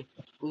Joffrey,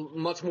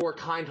 much more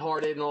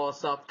kind-hearted and all that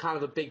stuff, kind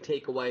of a big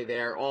takeaway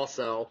there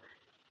also.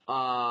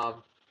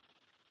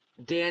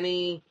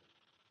 Dany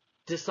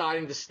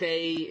deciding to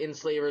stay in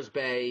Slaver's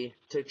Bay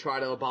to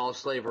try to abolish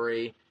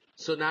slavery,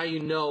 so now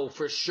you know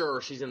for sure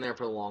she's in there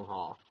for the long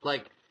haul.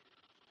 Like,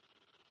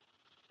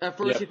 at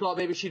first you thought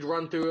maybe she'd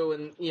run through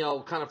and, you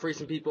know, kind of free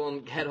some people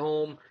and head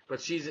home,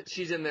 but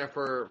she's in there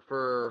for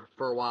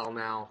a while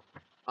now.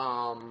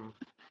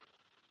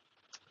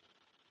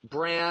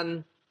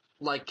 Bran,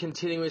 like,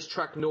 continuing his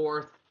trek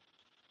north,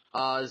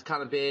 is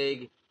kind of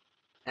big,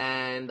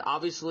 and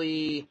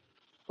obviously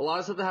a lot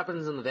of stuff that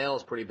happens in the Vale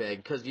is pretty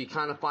big, because you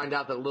kind of find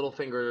out that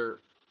Littlefinger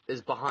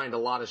is behind a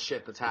lot of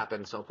shit that's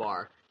happened so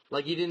far.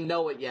 Like, you didn't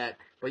know it yet,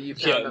 but you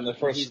found out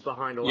that he's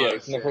behind a lot of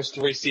shit. Yeah, in the first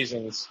 3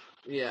 seasons.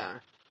 Yeah.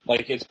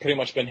 Like, it's pretty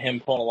much been him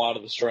pulling a lot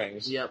of the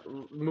strings. Yep,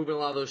 moving a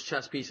lot of those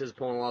chess pieces,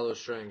 pulling a lot of those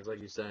strings,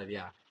 like you said,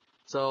 yeah.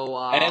 So,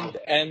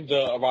 and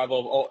the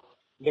arrival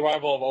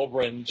of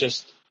Oberyn,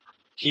 just,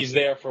 he's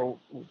there for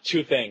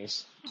 2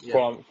 things.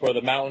 Yeah. For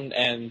the Mountain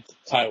and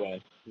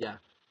Tywin. Yeah.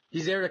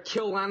 He's there to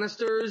kill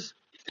Lannisters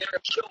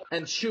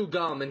and chew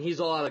gum, and he's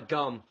all out of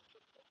gum.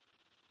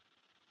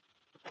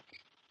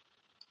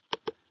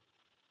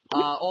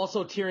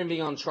 Also, Tyrion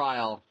being on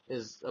trial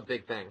is a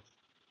big thing,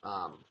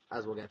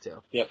 as we'll get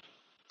to. Yep.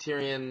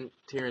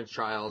 Tyrion's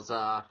trials.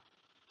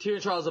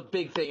 Tyrion's trial is a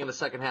big thing in the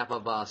second half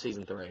of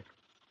season 3.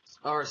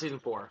 Or season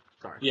 4,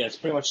 sorry. Yeah, it's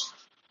pretty much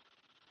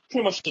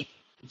the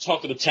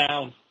talk of the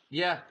town.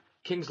 Yeah,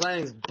 King's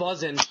Landing's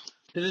buzzing.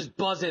 They're just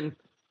buzzing.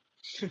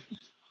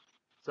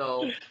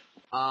 So,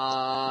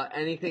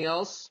 anything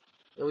else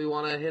that we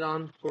want to hit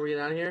on before we get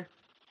out of here?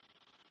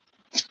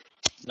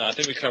 No, I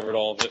think we covered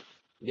all of it.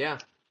 Yeah.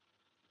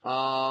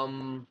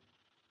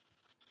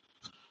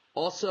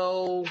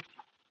 Also,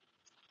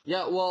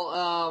 yeah,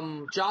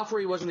 well,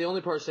 Joffrey wasn't the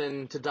only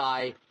person to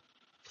die.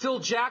 Phil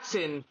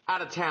Jackson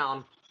out of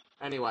town.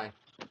 Anyway.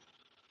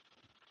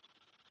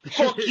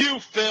 Fuck you,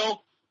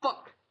 Phil!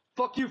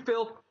 Fuck you,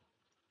 Phil!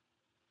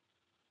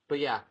 But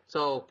yeah,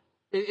 so,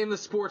 in the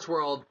sports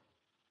world,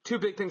 2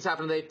 big things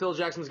happened today. Phil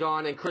Jackson's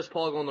gone and Chris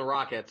Paul going to the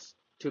Rockets.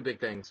 2 big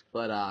things.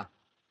 But,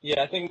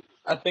 yeah, I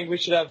think we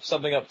should have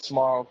something up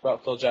tomorrow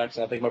about Phil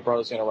Jackson. I think my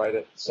brother's gonna write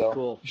it. So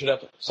cool. We should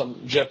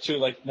have 2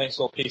 like nice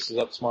little pieces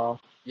up tomorrow.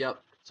 Yep.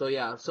 So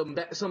yeah, some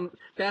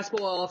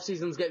basketball off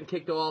season's getting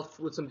kicked off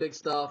with some big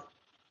stuff,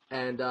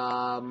 and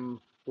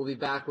we'll be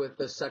back with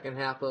the second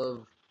half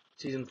of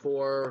season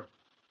 4.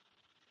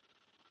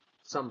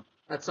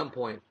 At some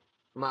point.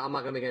 I'm not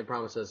gonna make any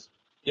promises.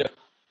 Yep.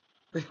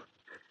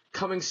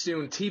 Coming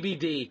soon,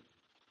 TBD.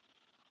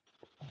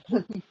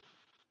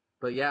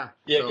 But yeah.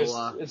 Yeah,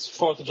 because it's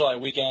 4th of July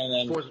weekend,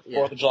 and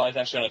 4th of July is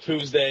actually on a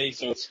Tuesday,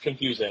 so it's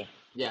confusing.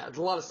 Yeah, there's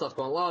a lot of stuff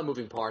going on, a lot of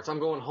moving parts. I'm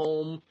going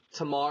home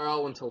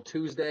tomorrow until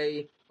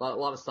Tuesday. A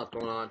lot of stuff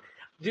going on.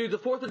 Dude, the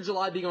 4th of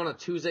July being on a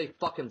Tuesday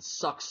fucking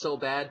sucks so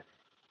bad.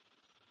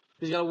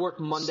 Because you gotta work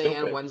Monday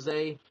and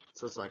Wednesday.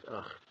 So it's like,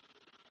 ugh.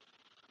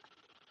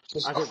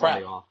 I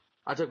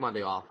took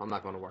Monday off. I'm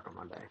not going to work on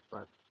Monday,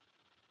 but.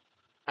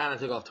 And I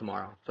took off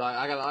tomorrow. So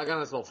I got a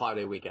nice little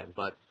 5-day weekend,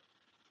 but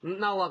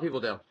not a lot of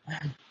people do.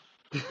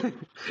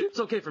 It's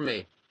okay for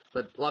me,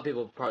 but a lot of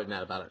people are probably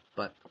mad about it.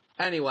 But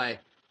anyway,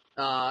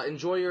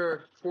 enjoy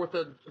your 4th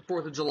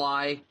of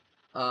July,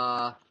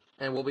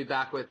 and we'll be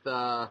back with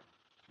the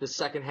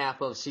second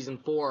half of season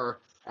 4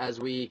 as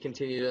we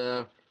continue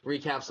to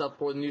recap stuff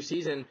for the new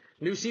season.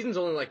 New season's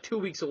only like 2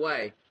 weeks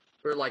away.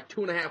 We're like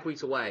 2.5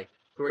 weeks away.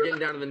 So we're getting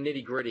down to the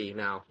nitty gritty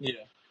now. Yeah.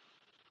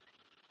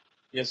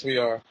 Yes, we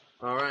are.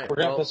 All right. We're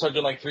gonna have to start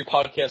doing like 3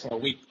 podcasts in a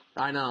week.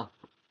 I know.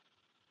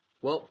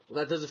 Well,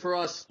 that does it for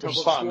us.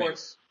 Temple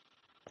Sports.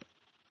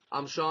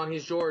 I'm Sean.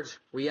 He's George.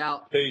 We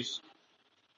out. Peace.